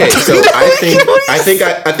 Okay, so I think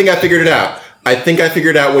I figured it out. I think I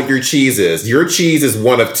figured out what your cheese is. Your cheese is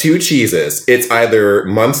one of 2 cheeses. It's either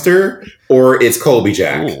Munster or it's Colby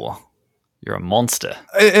Jack. Ooh, you're a monster.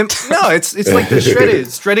 No, it's like the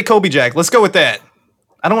shredded Colby Jack. Let's go with that.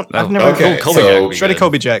 I've never Okay, Colby so- Jack would be shredded good.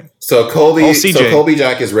 Colby Jack. So Colby CJ.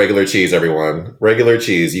 Jack is regular cheese, everyone. Regular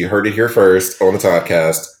cheese. You heard it here first on the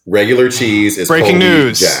podcast. Regular cheese is Breaking Colby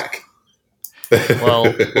news. Jack.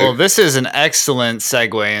 Well, this is an excellent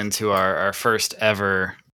segue into our first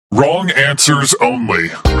ever. Wrong answers only.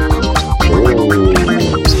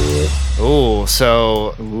 Oh,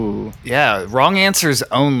 so Ooh. yeah, wrong answers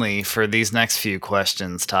only for these next few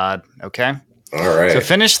questions, Todd. Okay. All right. So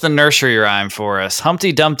finish the nursery rhyme for us.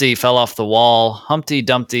 Humpty Dumpty fell off the wall. Humpty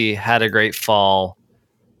Dumpty had a great fall.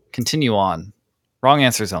 Continue on. Wrong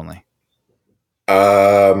answers only.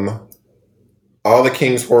 all the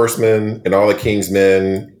king's horsemen and all the king's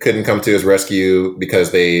men couldn't come to his rescue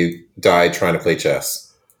because they died trying to play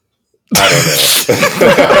chess. I don't know.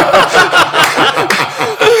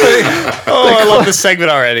 Oh, I love this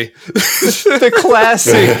segment already. The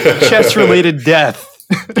classic chess-related death.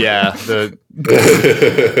 Yeah, the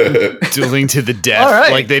dueling to the death. All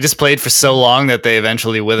right. Like they just played for so long that they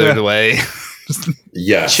eventually withered away.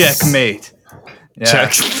 Yes. Checkmate. Yeah.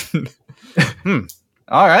 Check.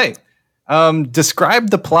 All right. Describe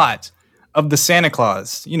the plot of the Santa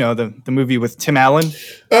Claus. You know, the movie with Tim Allen.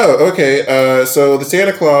 Oh, okay. So The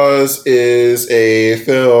Santa Claus is a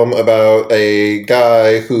film about a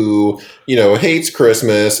guy who, hates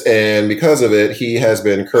Christmas, and because of it, he has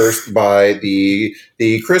been cursed by the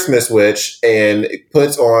Christmas witch and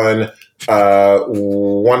puts on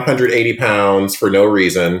 180 pounds for no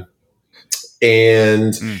reason.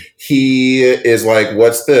 And he is like,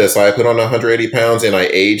 what's this? I put on 180 pounds and I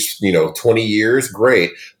aged, 20 years.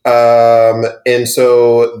 Great. And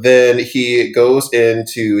so then he goes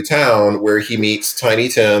into town where he meets Tiny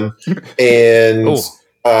Tim and,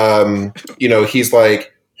 he's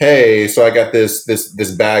like, hey, so I got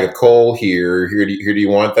this bag of coal here. Here, do you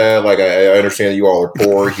want that? Like, I understand you all are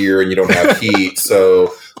poor here and you don't have heat.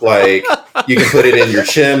 So like you can put it in your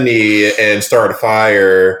chimney and start a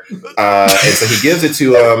fire. And so he gives it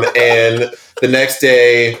to him. And the next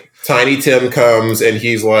day, Tiny Tim comes and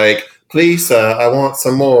he's like, please, I want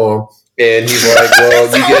some more. And he's like,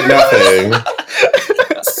 well, you get nothing.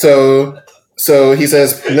 So he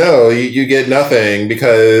says, no, you get nothing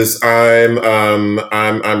because I'm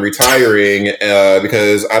retiring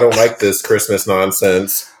because I don't like this Christmas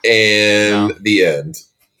nonsense. And the end.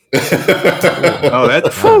 Oh,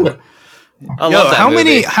 that's I love that how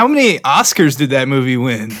movie. many Oscars did that movie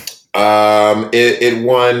win? It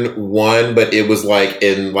won one, but it was like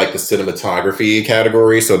in like the cinematography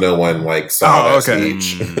category, so no one like saw that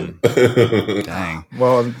speech. Dang.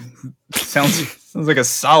 Well, sounds like a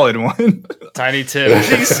solid one. Tiny Tim.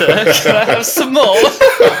 Please, sir, can I have some more?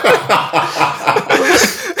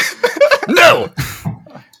 No.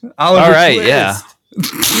 All right, yeah.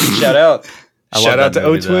 Shout out. I love Shout out that to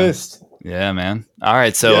O movie, though. Twist. Yeah, man. All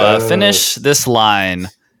right, so finish this line.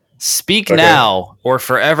 Speak now or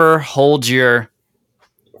forever hold your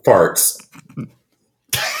farts.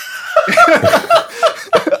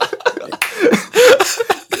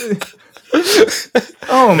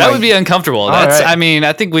 Oh, that would be uncomfortable. That's right. I mean,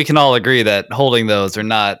 I think we can all agree that holding those are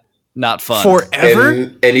not fun. Forever?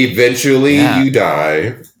 And eventually you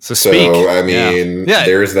die. So speak. I mean,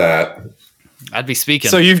 there's that. I'd be speaking.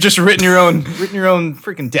 So you've just written your own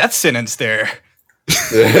freaking death sentence there.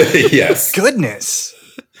 Yes. Goodness.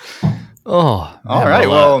 Oh, all right.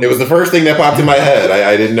 Well, it was the first thing that popped in my head.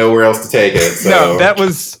 I didn't know where else to take it. So. No, that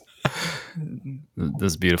was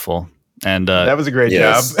beautiful. And that was a great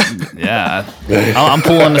job. Yeah. I'm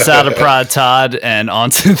pulling this out of Prod Todd and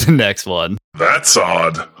on to the next one. That's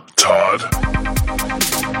odd, Todd.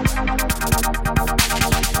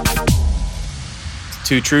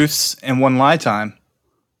 Two truths and one lie time.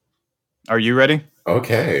 Are you ready?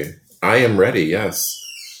 Okay. I am ready, yes.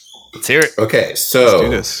 Let's hear it. Okay, so let's do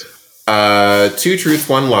this. Two truths,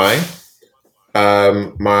 one lie.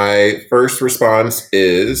 My first response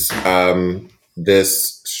is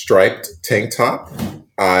this striped tank top.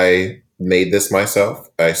 I made this myself.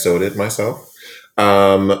 I sewed it myself.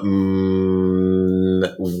 When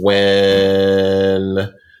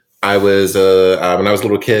I was a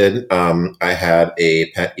little kid, I had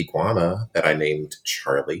a pet iguana that I named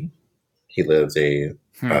Charlie. He lives a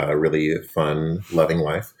really fun, loving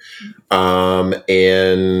life.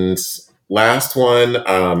 And last one,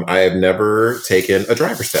 I have never taken a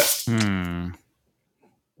driver's test.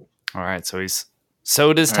 All right, so he's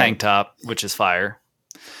sewed his tank top, which is fire.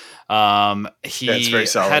 He That's very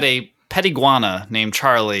solid. had a pet iguana named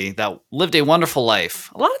Charlie that lived a wonderful life.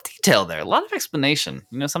 A lot of detail there, a lot of explanation.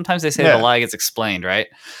 Sometimes they say the lie gets explained, right?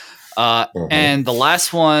 And the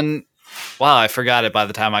last one, wow, I forgot it by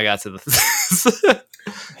the time I got to the.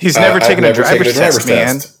 He's never taken a driver's test,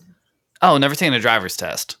 man. Oh, never taken a driver's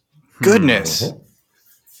test. Goodness.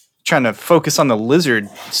 Trying to focus on the lizard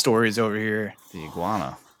stories over here. The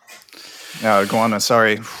iguana. No, iguana.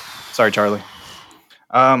 Sorry, Charlie.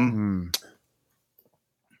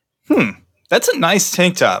 That's a nice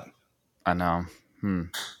tank top. I know.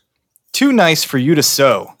 Too nice for you to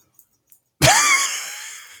sew.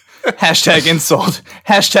 Hashtag insult.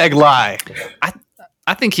 Hashtag lie.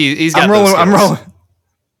 I think he's got.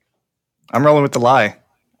 I'm rolling with the lie.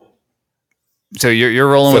 So you're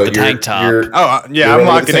rolling with the tank top. Yeah, I'm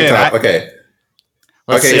locking in. Okay.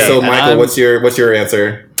 Let's see. So Michael, what's your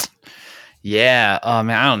answer? Yeah. Oh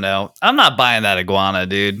man, I don't know. I'm not buying that iguana,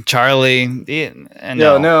 dude. Charlie.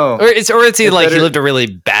 No. No. Or it's either like he better- lived a really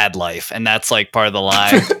bad life, and that's like part of the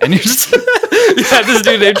lie. And you're just yeah, this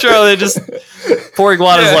dude named Charlie just poor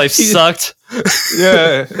iguana's Yeah, life sucked.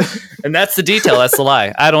 Yeah. And that's the detail. That's the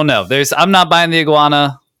lie. I don't know. I'm not buying the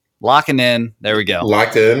iguana. Locking in. There we go.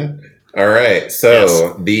 Locked in. All right.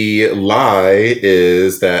 So the lie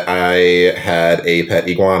is that I had a pet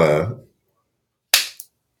iguana.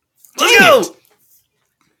 Let's go.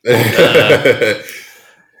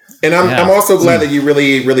 And I'm Yeah. also glad that you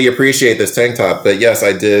really appreciate this tank top. But yes,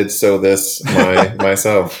 I did sew this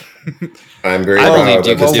myself. I'm very I proud believed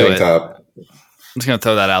you of this could do tank it. top. I'm just gonna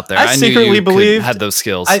throw that out there. I knew secretly you believed- had those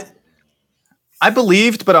skills. I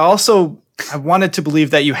believed, but also I wanted to believe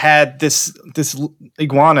that you had this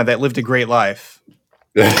iguana that lived a great life.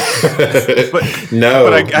 No,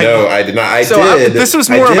 but I did not. I So did. this was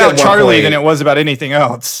I more did about at one Charlie point- than it was about anything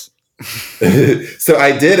else. So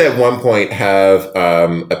I did at one point have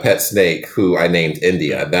a pet snake who I named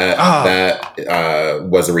India. That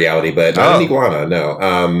was a reality, but not an iguana.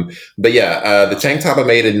 No. But yeah, the tank top I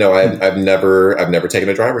made, and no, I've never taken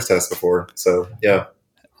a driver's test before. So yeah.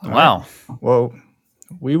 Wow. Well,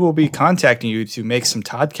 we will be contacting you to make some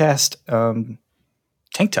Toddcast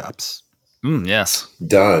tank tops. Yes.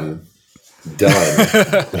 Done.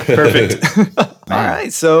 Perfect. All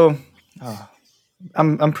right, so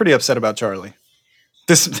I'm pretty upset about Charlie.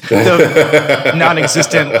 The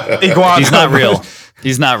non-existent iguana. He's not real.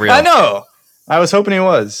 He's not real. I know. I was hoping he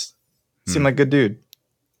was. Seemed like a good dude.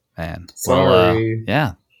 Man. Sorry. Well,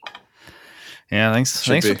 yeah. Yeah, thanks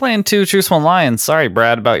Should for be. playing 2 Truths, 1 Lie. And sorry,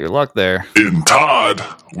 Brad, about your luck there. In Todd,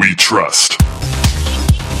 we trust.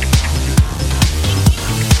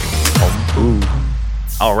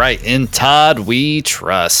 All right, in Todd we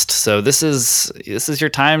trust. So this is your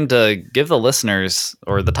time to give the listeners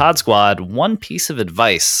or the Todd Squad one piece of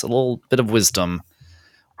advice, a little bit of wisdom.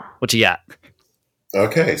 What you got?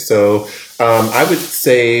 Okay, so I would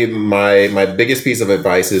say my biggest piece of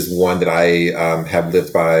advice is one that I have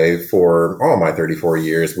lived by for all my 34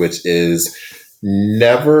 years, which is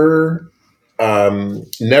never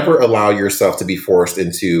allow yourself to be forced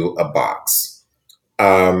into a box.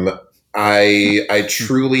 I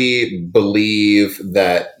truly believe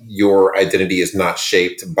that your identity is not so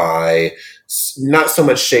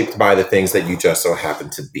much shaped by the things that you just so happen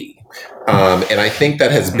to be. And I think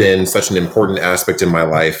that has been such an important aspect in my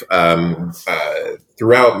life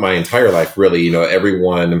throughout my entire life, really.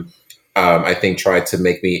 Everyone, I think, tried to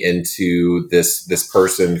make me into this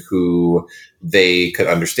person who they could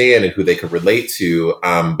understand and who they could relate to.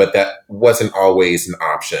 But that wasn't always an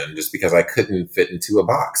option just because I couldn't fit into a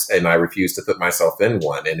box and I refused to put myself in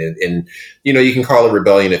one. And you can call it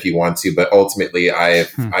rebellion if you want to, but ultimately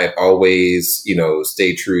I've always,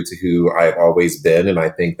 stayed true to who I've always been. And I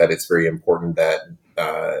think that it's very important that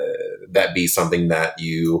that be something that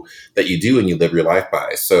you do and you live your life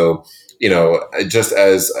by. So, just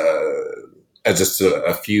as just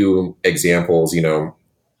a few examples,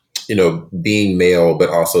 being male, but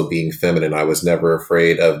also being feminine. I was never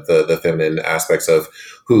afraid of the feminine aspects of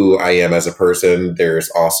who I am as a person. There's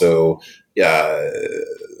also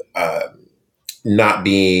not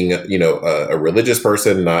being, a religious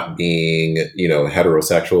person, not being,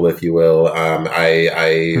 heterosexual, if you will.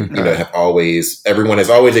 Have always, everyone has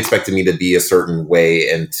always expected me to be a certain way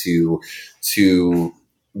and to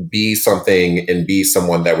be something and be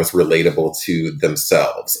someone that was relatable to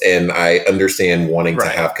themselves. And I understand wanting to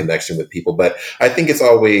have connection with people, but I think it's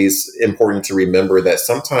always important to remember that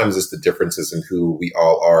sometimes it's the differences in who we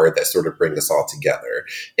all are that sort of bring us all together.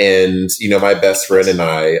 And, my best friend and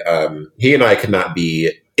I, he and I could not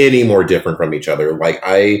be any more different from each other. Like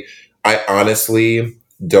I honestly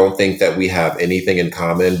don't think that we have anything in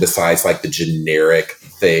common besides like the generic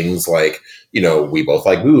things like, we both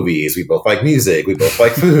like movies, we both like music, we both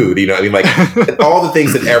like food, like all the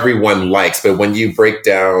things that everyone likes. But when you break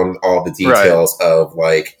down all the details of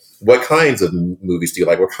like, what kinds of movies do you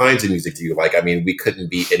like? What kinds of music do you like? I mean, we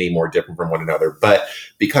couldn't be any more different from one another. But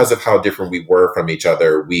because of how different we were from each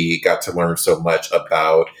other, we got to learn so much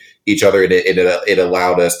about each other. And it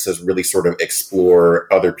allowed us to really sort of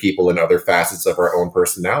explore other people and other facets of our own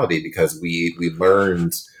personality because we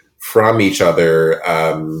learned from each other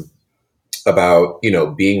about,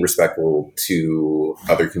 being respectful to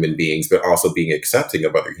other human beings, but also being accepting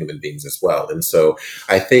of other human beings as well. And so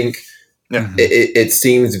I think it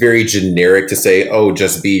seems very generic to say, oh,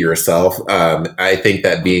 just be yourself. I think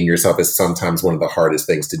that being yourself is sometimes one of the hardest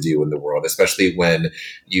things to do in the world, especially when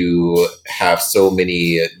you have so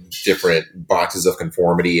many different boxes of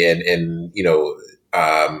conformity and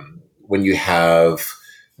when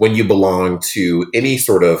when you belong to any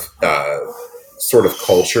sort of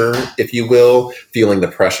culture, if you will, feeling the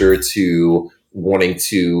pressure to wanting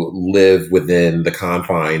to live within the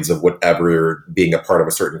confines of whatever being a part of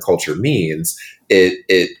a certain culture means,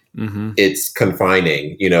 it's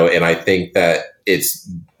confining, and I think that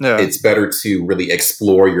it's better to really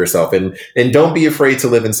explore yourself and don't be afraid to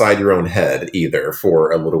live inside your own head either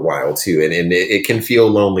for a little while too. And it can feel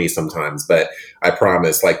lonely sometimes, but I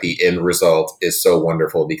promise, like, the end result is so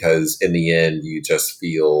wonderful because in the end you just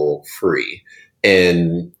feel free.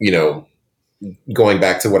 And, going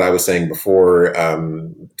back to what I was saying before,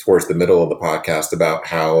 towards the middle of the podcast about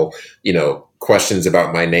how, questions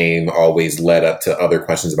about my name always led up to other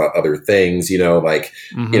questions about other things, I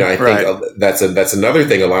think that's another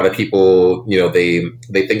thing. A lot of people, they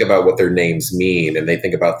think about what their names mean, and they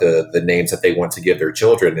think about the names that they want to give their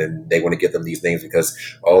children, and they want to give them these names because,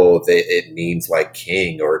 it means like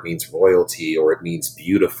king, or it means royalty, or it means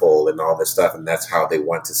beautiful and all this stuff. And that's how they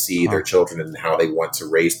want to see their children and how they want to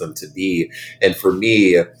raise them to be. And for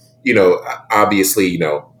me, obviously,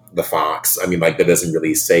 the fox, I mean, like, that doesn't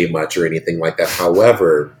really say much or anything like that.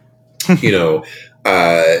 However,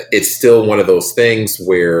 it's still one of those things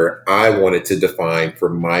where I wanted to define for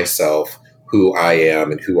myself who I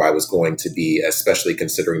am and who I was going to be, especially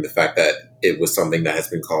considering the fact that it was something that has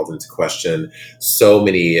been called into question so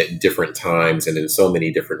many different times and in so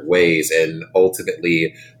many different ways. And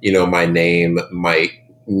ultimately, my name might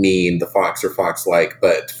mean the fox or fox-like,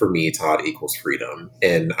 but for me, Todd equals freedom.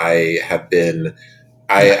 And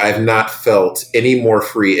I've not felt any more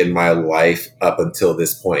free in my life up until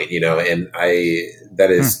this point, and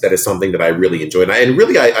that is something that I really enjoy. And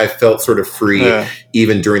really, I felt sort of free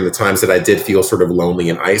even during the times that I did feel sort of lonely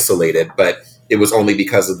and isolated, but it was only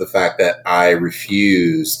because of the fact that I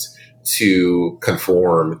refused to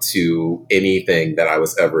conform to anything that I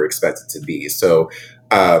was ever expected to be. So,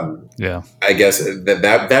 I guess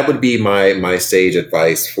that would be my sage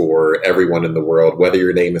advice for everyone in the world, whether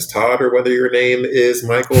your name is Todd or whether your name is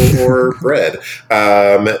Michael or Brad.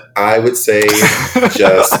 I would say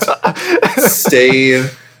just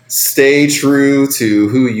stay true to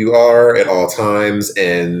who you are at all times,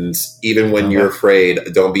 and even when you're afraid,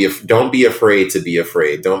 don't be afraid to be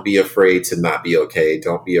afraid. Don't be afraid to not be okay.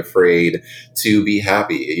 Don't be afraid to be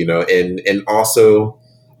happy. And also.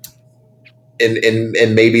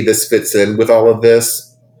 And maybe this fits in with all of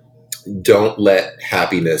this. Don't let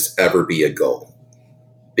happiness ever be a goal,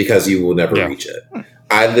 because you will never reach it.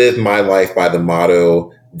 I live my life by the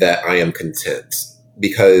motto that I am content,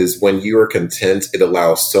 because when you are content, it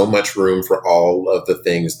allows so much room for all of the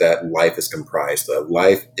things that life is comprised of.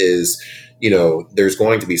 Life is, there's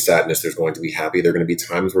going to be sadness. There's going to be happy. There are going to be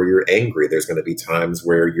times where you're angry. There's going to be times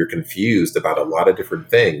where you're confused about a lot of different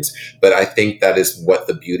things. But I think that is what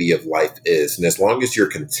the beauty of life is. And as long as you're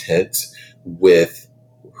content with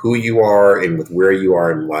who you are and with where you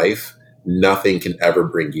are in life, nothing can ever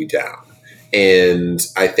bring you down. And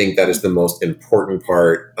I think that is the most important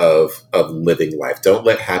part of living life. Don't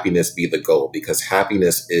let happiness be the goal, because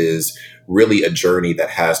happiness is really a journey that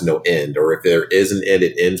has no end. Or if there is an end,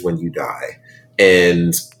 it ends when you die.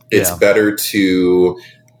 And it's better to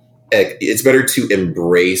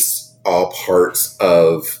embrace all parts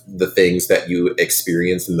of the things that you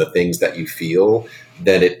experience and the things that you feel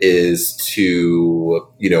than it is to,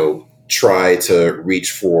 try to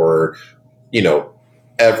reach for,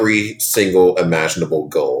 every single imaginable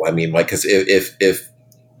goal. I mean, like, because if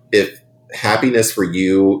happiness for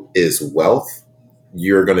you is wealth,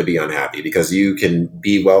 you're going to be unhappy, because you can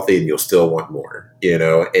be wealthy and you'll still want more,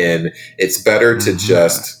 and it's better to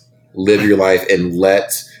just live your life and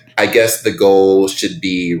I guess the goal should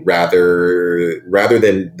be rather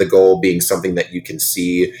than the goal being something that you can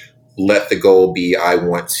see, let the goal be, I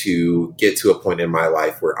want to get to a point in my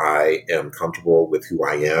life where I am comfortable with who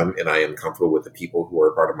I am, and I am comfortable with the people who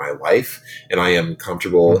are part of my life, and I am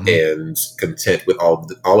comfortable and content with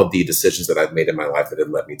all of the decisions that I've made in my life that have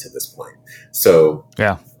led me to this point. So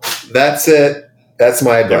that's it. That's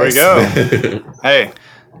my advice. There we go. Hey,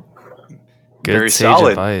 good very sage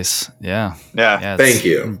solid advice. Yeah. Thank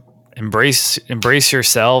you. Embrace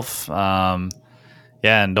yourself.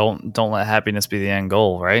 And don't let happiness be the end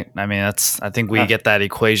goal, right? I mean, I think we get that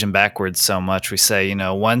equation backwards so much. We say,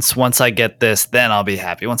 once I get this, then I'll be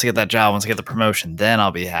happy. Once I get that job, once I get the promotion, then I'll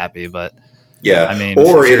be happy. But yeah, I mean,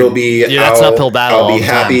 or it'll be that's an uphill battle. I'll be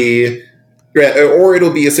happy. Right, or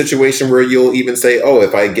it'll be a situation where you'll even say, "Oh,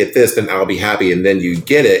 if I get this, then I'll be happy," and then you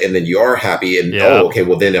get it, and then you are happy, and oh, okay,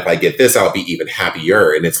 well then if I get this, I'll be even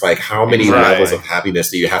happier. And it's like, how many levels of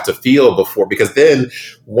happiness do you have to feel before? Because then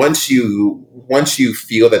once you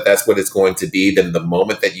feel that that's what it's going to be, then the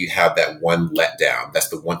moment that you have that one letdown, that's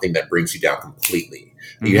the one thing that brings you down completely.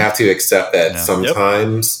 Mm-hmm. You have to accept that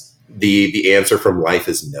sometimes the answer from life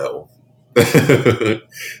is no.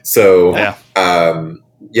 So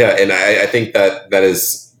and I think that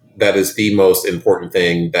is the most important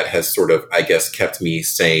thing that has sort of, I guess, kept me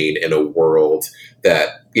sane in a world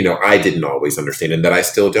that, I didn't always understand and that I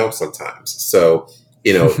still don't sometimes. So,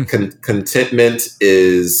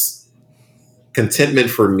 contentment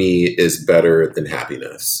for me is better than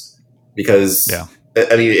happiness, because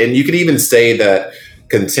I mean, and you could even say that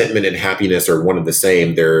contentment and happiness are one of the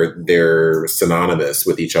same. They're synonymous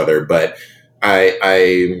with each other, but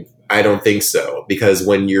I don't think so, because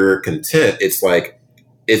when you're content, it's like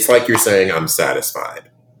you're saying, I'm satisfied.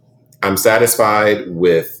 I'm satisfied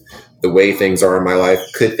with the way things are in my life.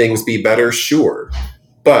 Could things be better? Sure.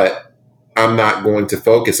 But I'm not going to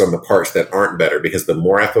focus on the parts that aren't better, because the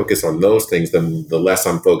more I focus on those things, then the less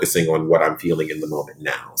I'm focusing on what I'm feeling in the moment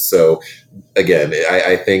now. So again,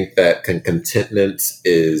 I think that contentment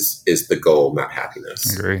is the goal, not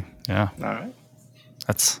happiness. I agree. Yeah. All right.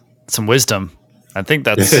 That's some wisdom. I think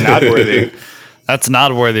that's nod-worthy. That's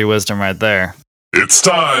nod-worthy wisdom right there. It's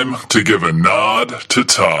time to give a nod to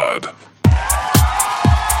Todd.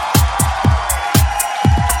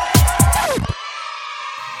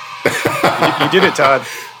 You did it, Todd.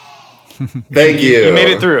 Thank you. You made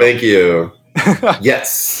it through. Thank you.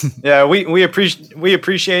 Yes. Yeah, we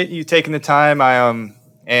appreciate you taking the time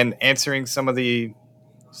and answering some of the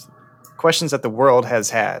questions that the world has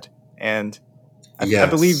had. And I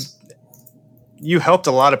believe you helped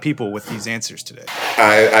a lot of people with these answers today.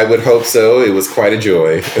 I would hope so. It was quite a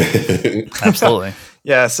joy. Absolutely.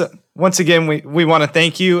 Yeah. So once again, we want to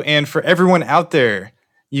thank you. And for everyone out there,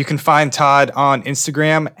 you can find Todd on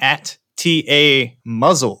Instagram at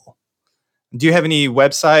 @TAMuzzle. Do you have any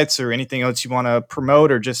websites or anything else you want to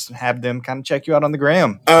promote, or just have them kind of check you out on the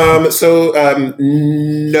gram? No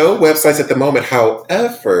websites at the moment.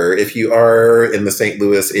 However, if you are in the St.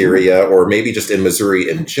 Louis area, or maybe just in Missouri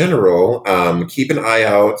in general, keep an eye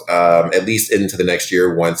out, at least into the next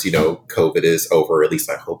year, once, COVID is over, at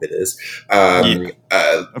least I hope it is.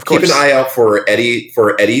 Of course. Keep an eye out for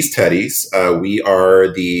Eddie's Teddies. We are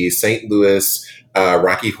the St. Louis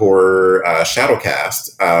Rocky Horror Shadowcast,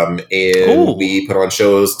 and we put on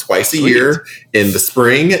shows twice a year, in the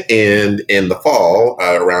spring and in the fall,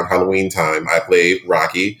 around Halloween time. I play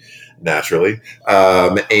Rocky, naturally,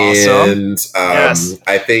 and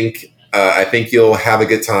I think you'll have a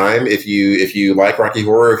good time if you like Rocky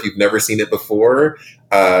Horror. If you've never seen it before,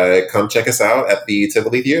 come check us out at the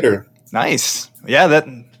Tivoli Theater. Nice. Yeah,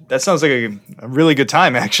 that sounds like a really good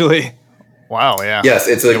time, actually. Wow, yeah. Yes,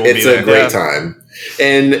 it's a great time.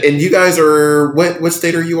 And you guys are, what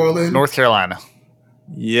state are you all in? North Carolina.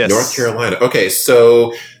 Yes. North Carolina. Okay,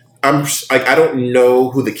 so I don't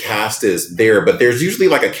know who the cast is there, but there's usually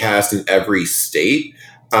like a cast in every state.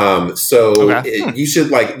 You should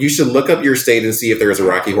look up your state and see if there's a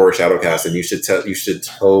Rocky Horror Shadowcast, and you should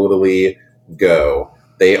totally go.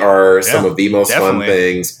 They are some of the most fun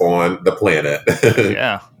things on the planet.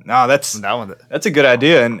 Yeah. No, that's a good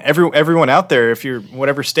idea. And everyone out there, if you're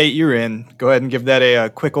whatever state you're in, go ahead and give that a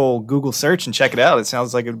quick old Google search and check it out. It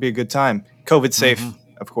sounds like it would be a good time. COVID safe,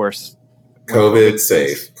 of course. COVID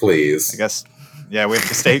safe, please. I guess. Yeah, we have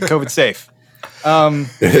to stay COVID safe.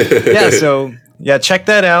 Check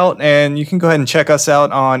that out, and you can go ahead and check us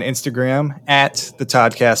out on Instagram at the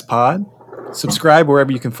Toddcast Pod. Subscribe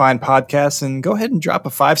wherever you can find podcasts, and go ahead and drop a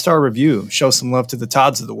 5-star review. Show some love to the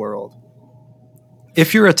Todds of the world.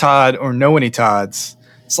 If you're a Todd or know any Todds,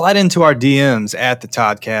 slide into our DMs at the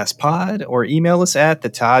Toddcast Pod, or email us at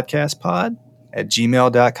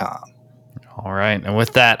thetoddcastpod@gmail.com. All right. And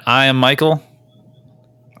with that, I am Michael.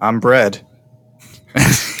 I'm Brad.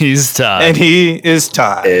 He's Todd. And he is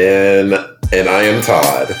Todd. And I am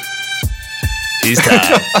Todd. He's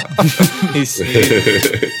Todd. He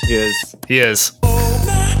is. He is.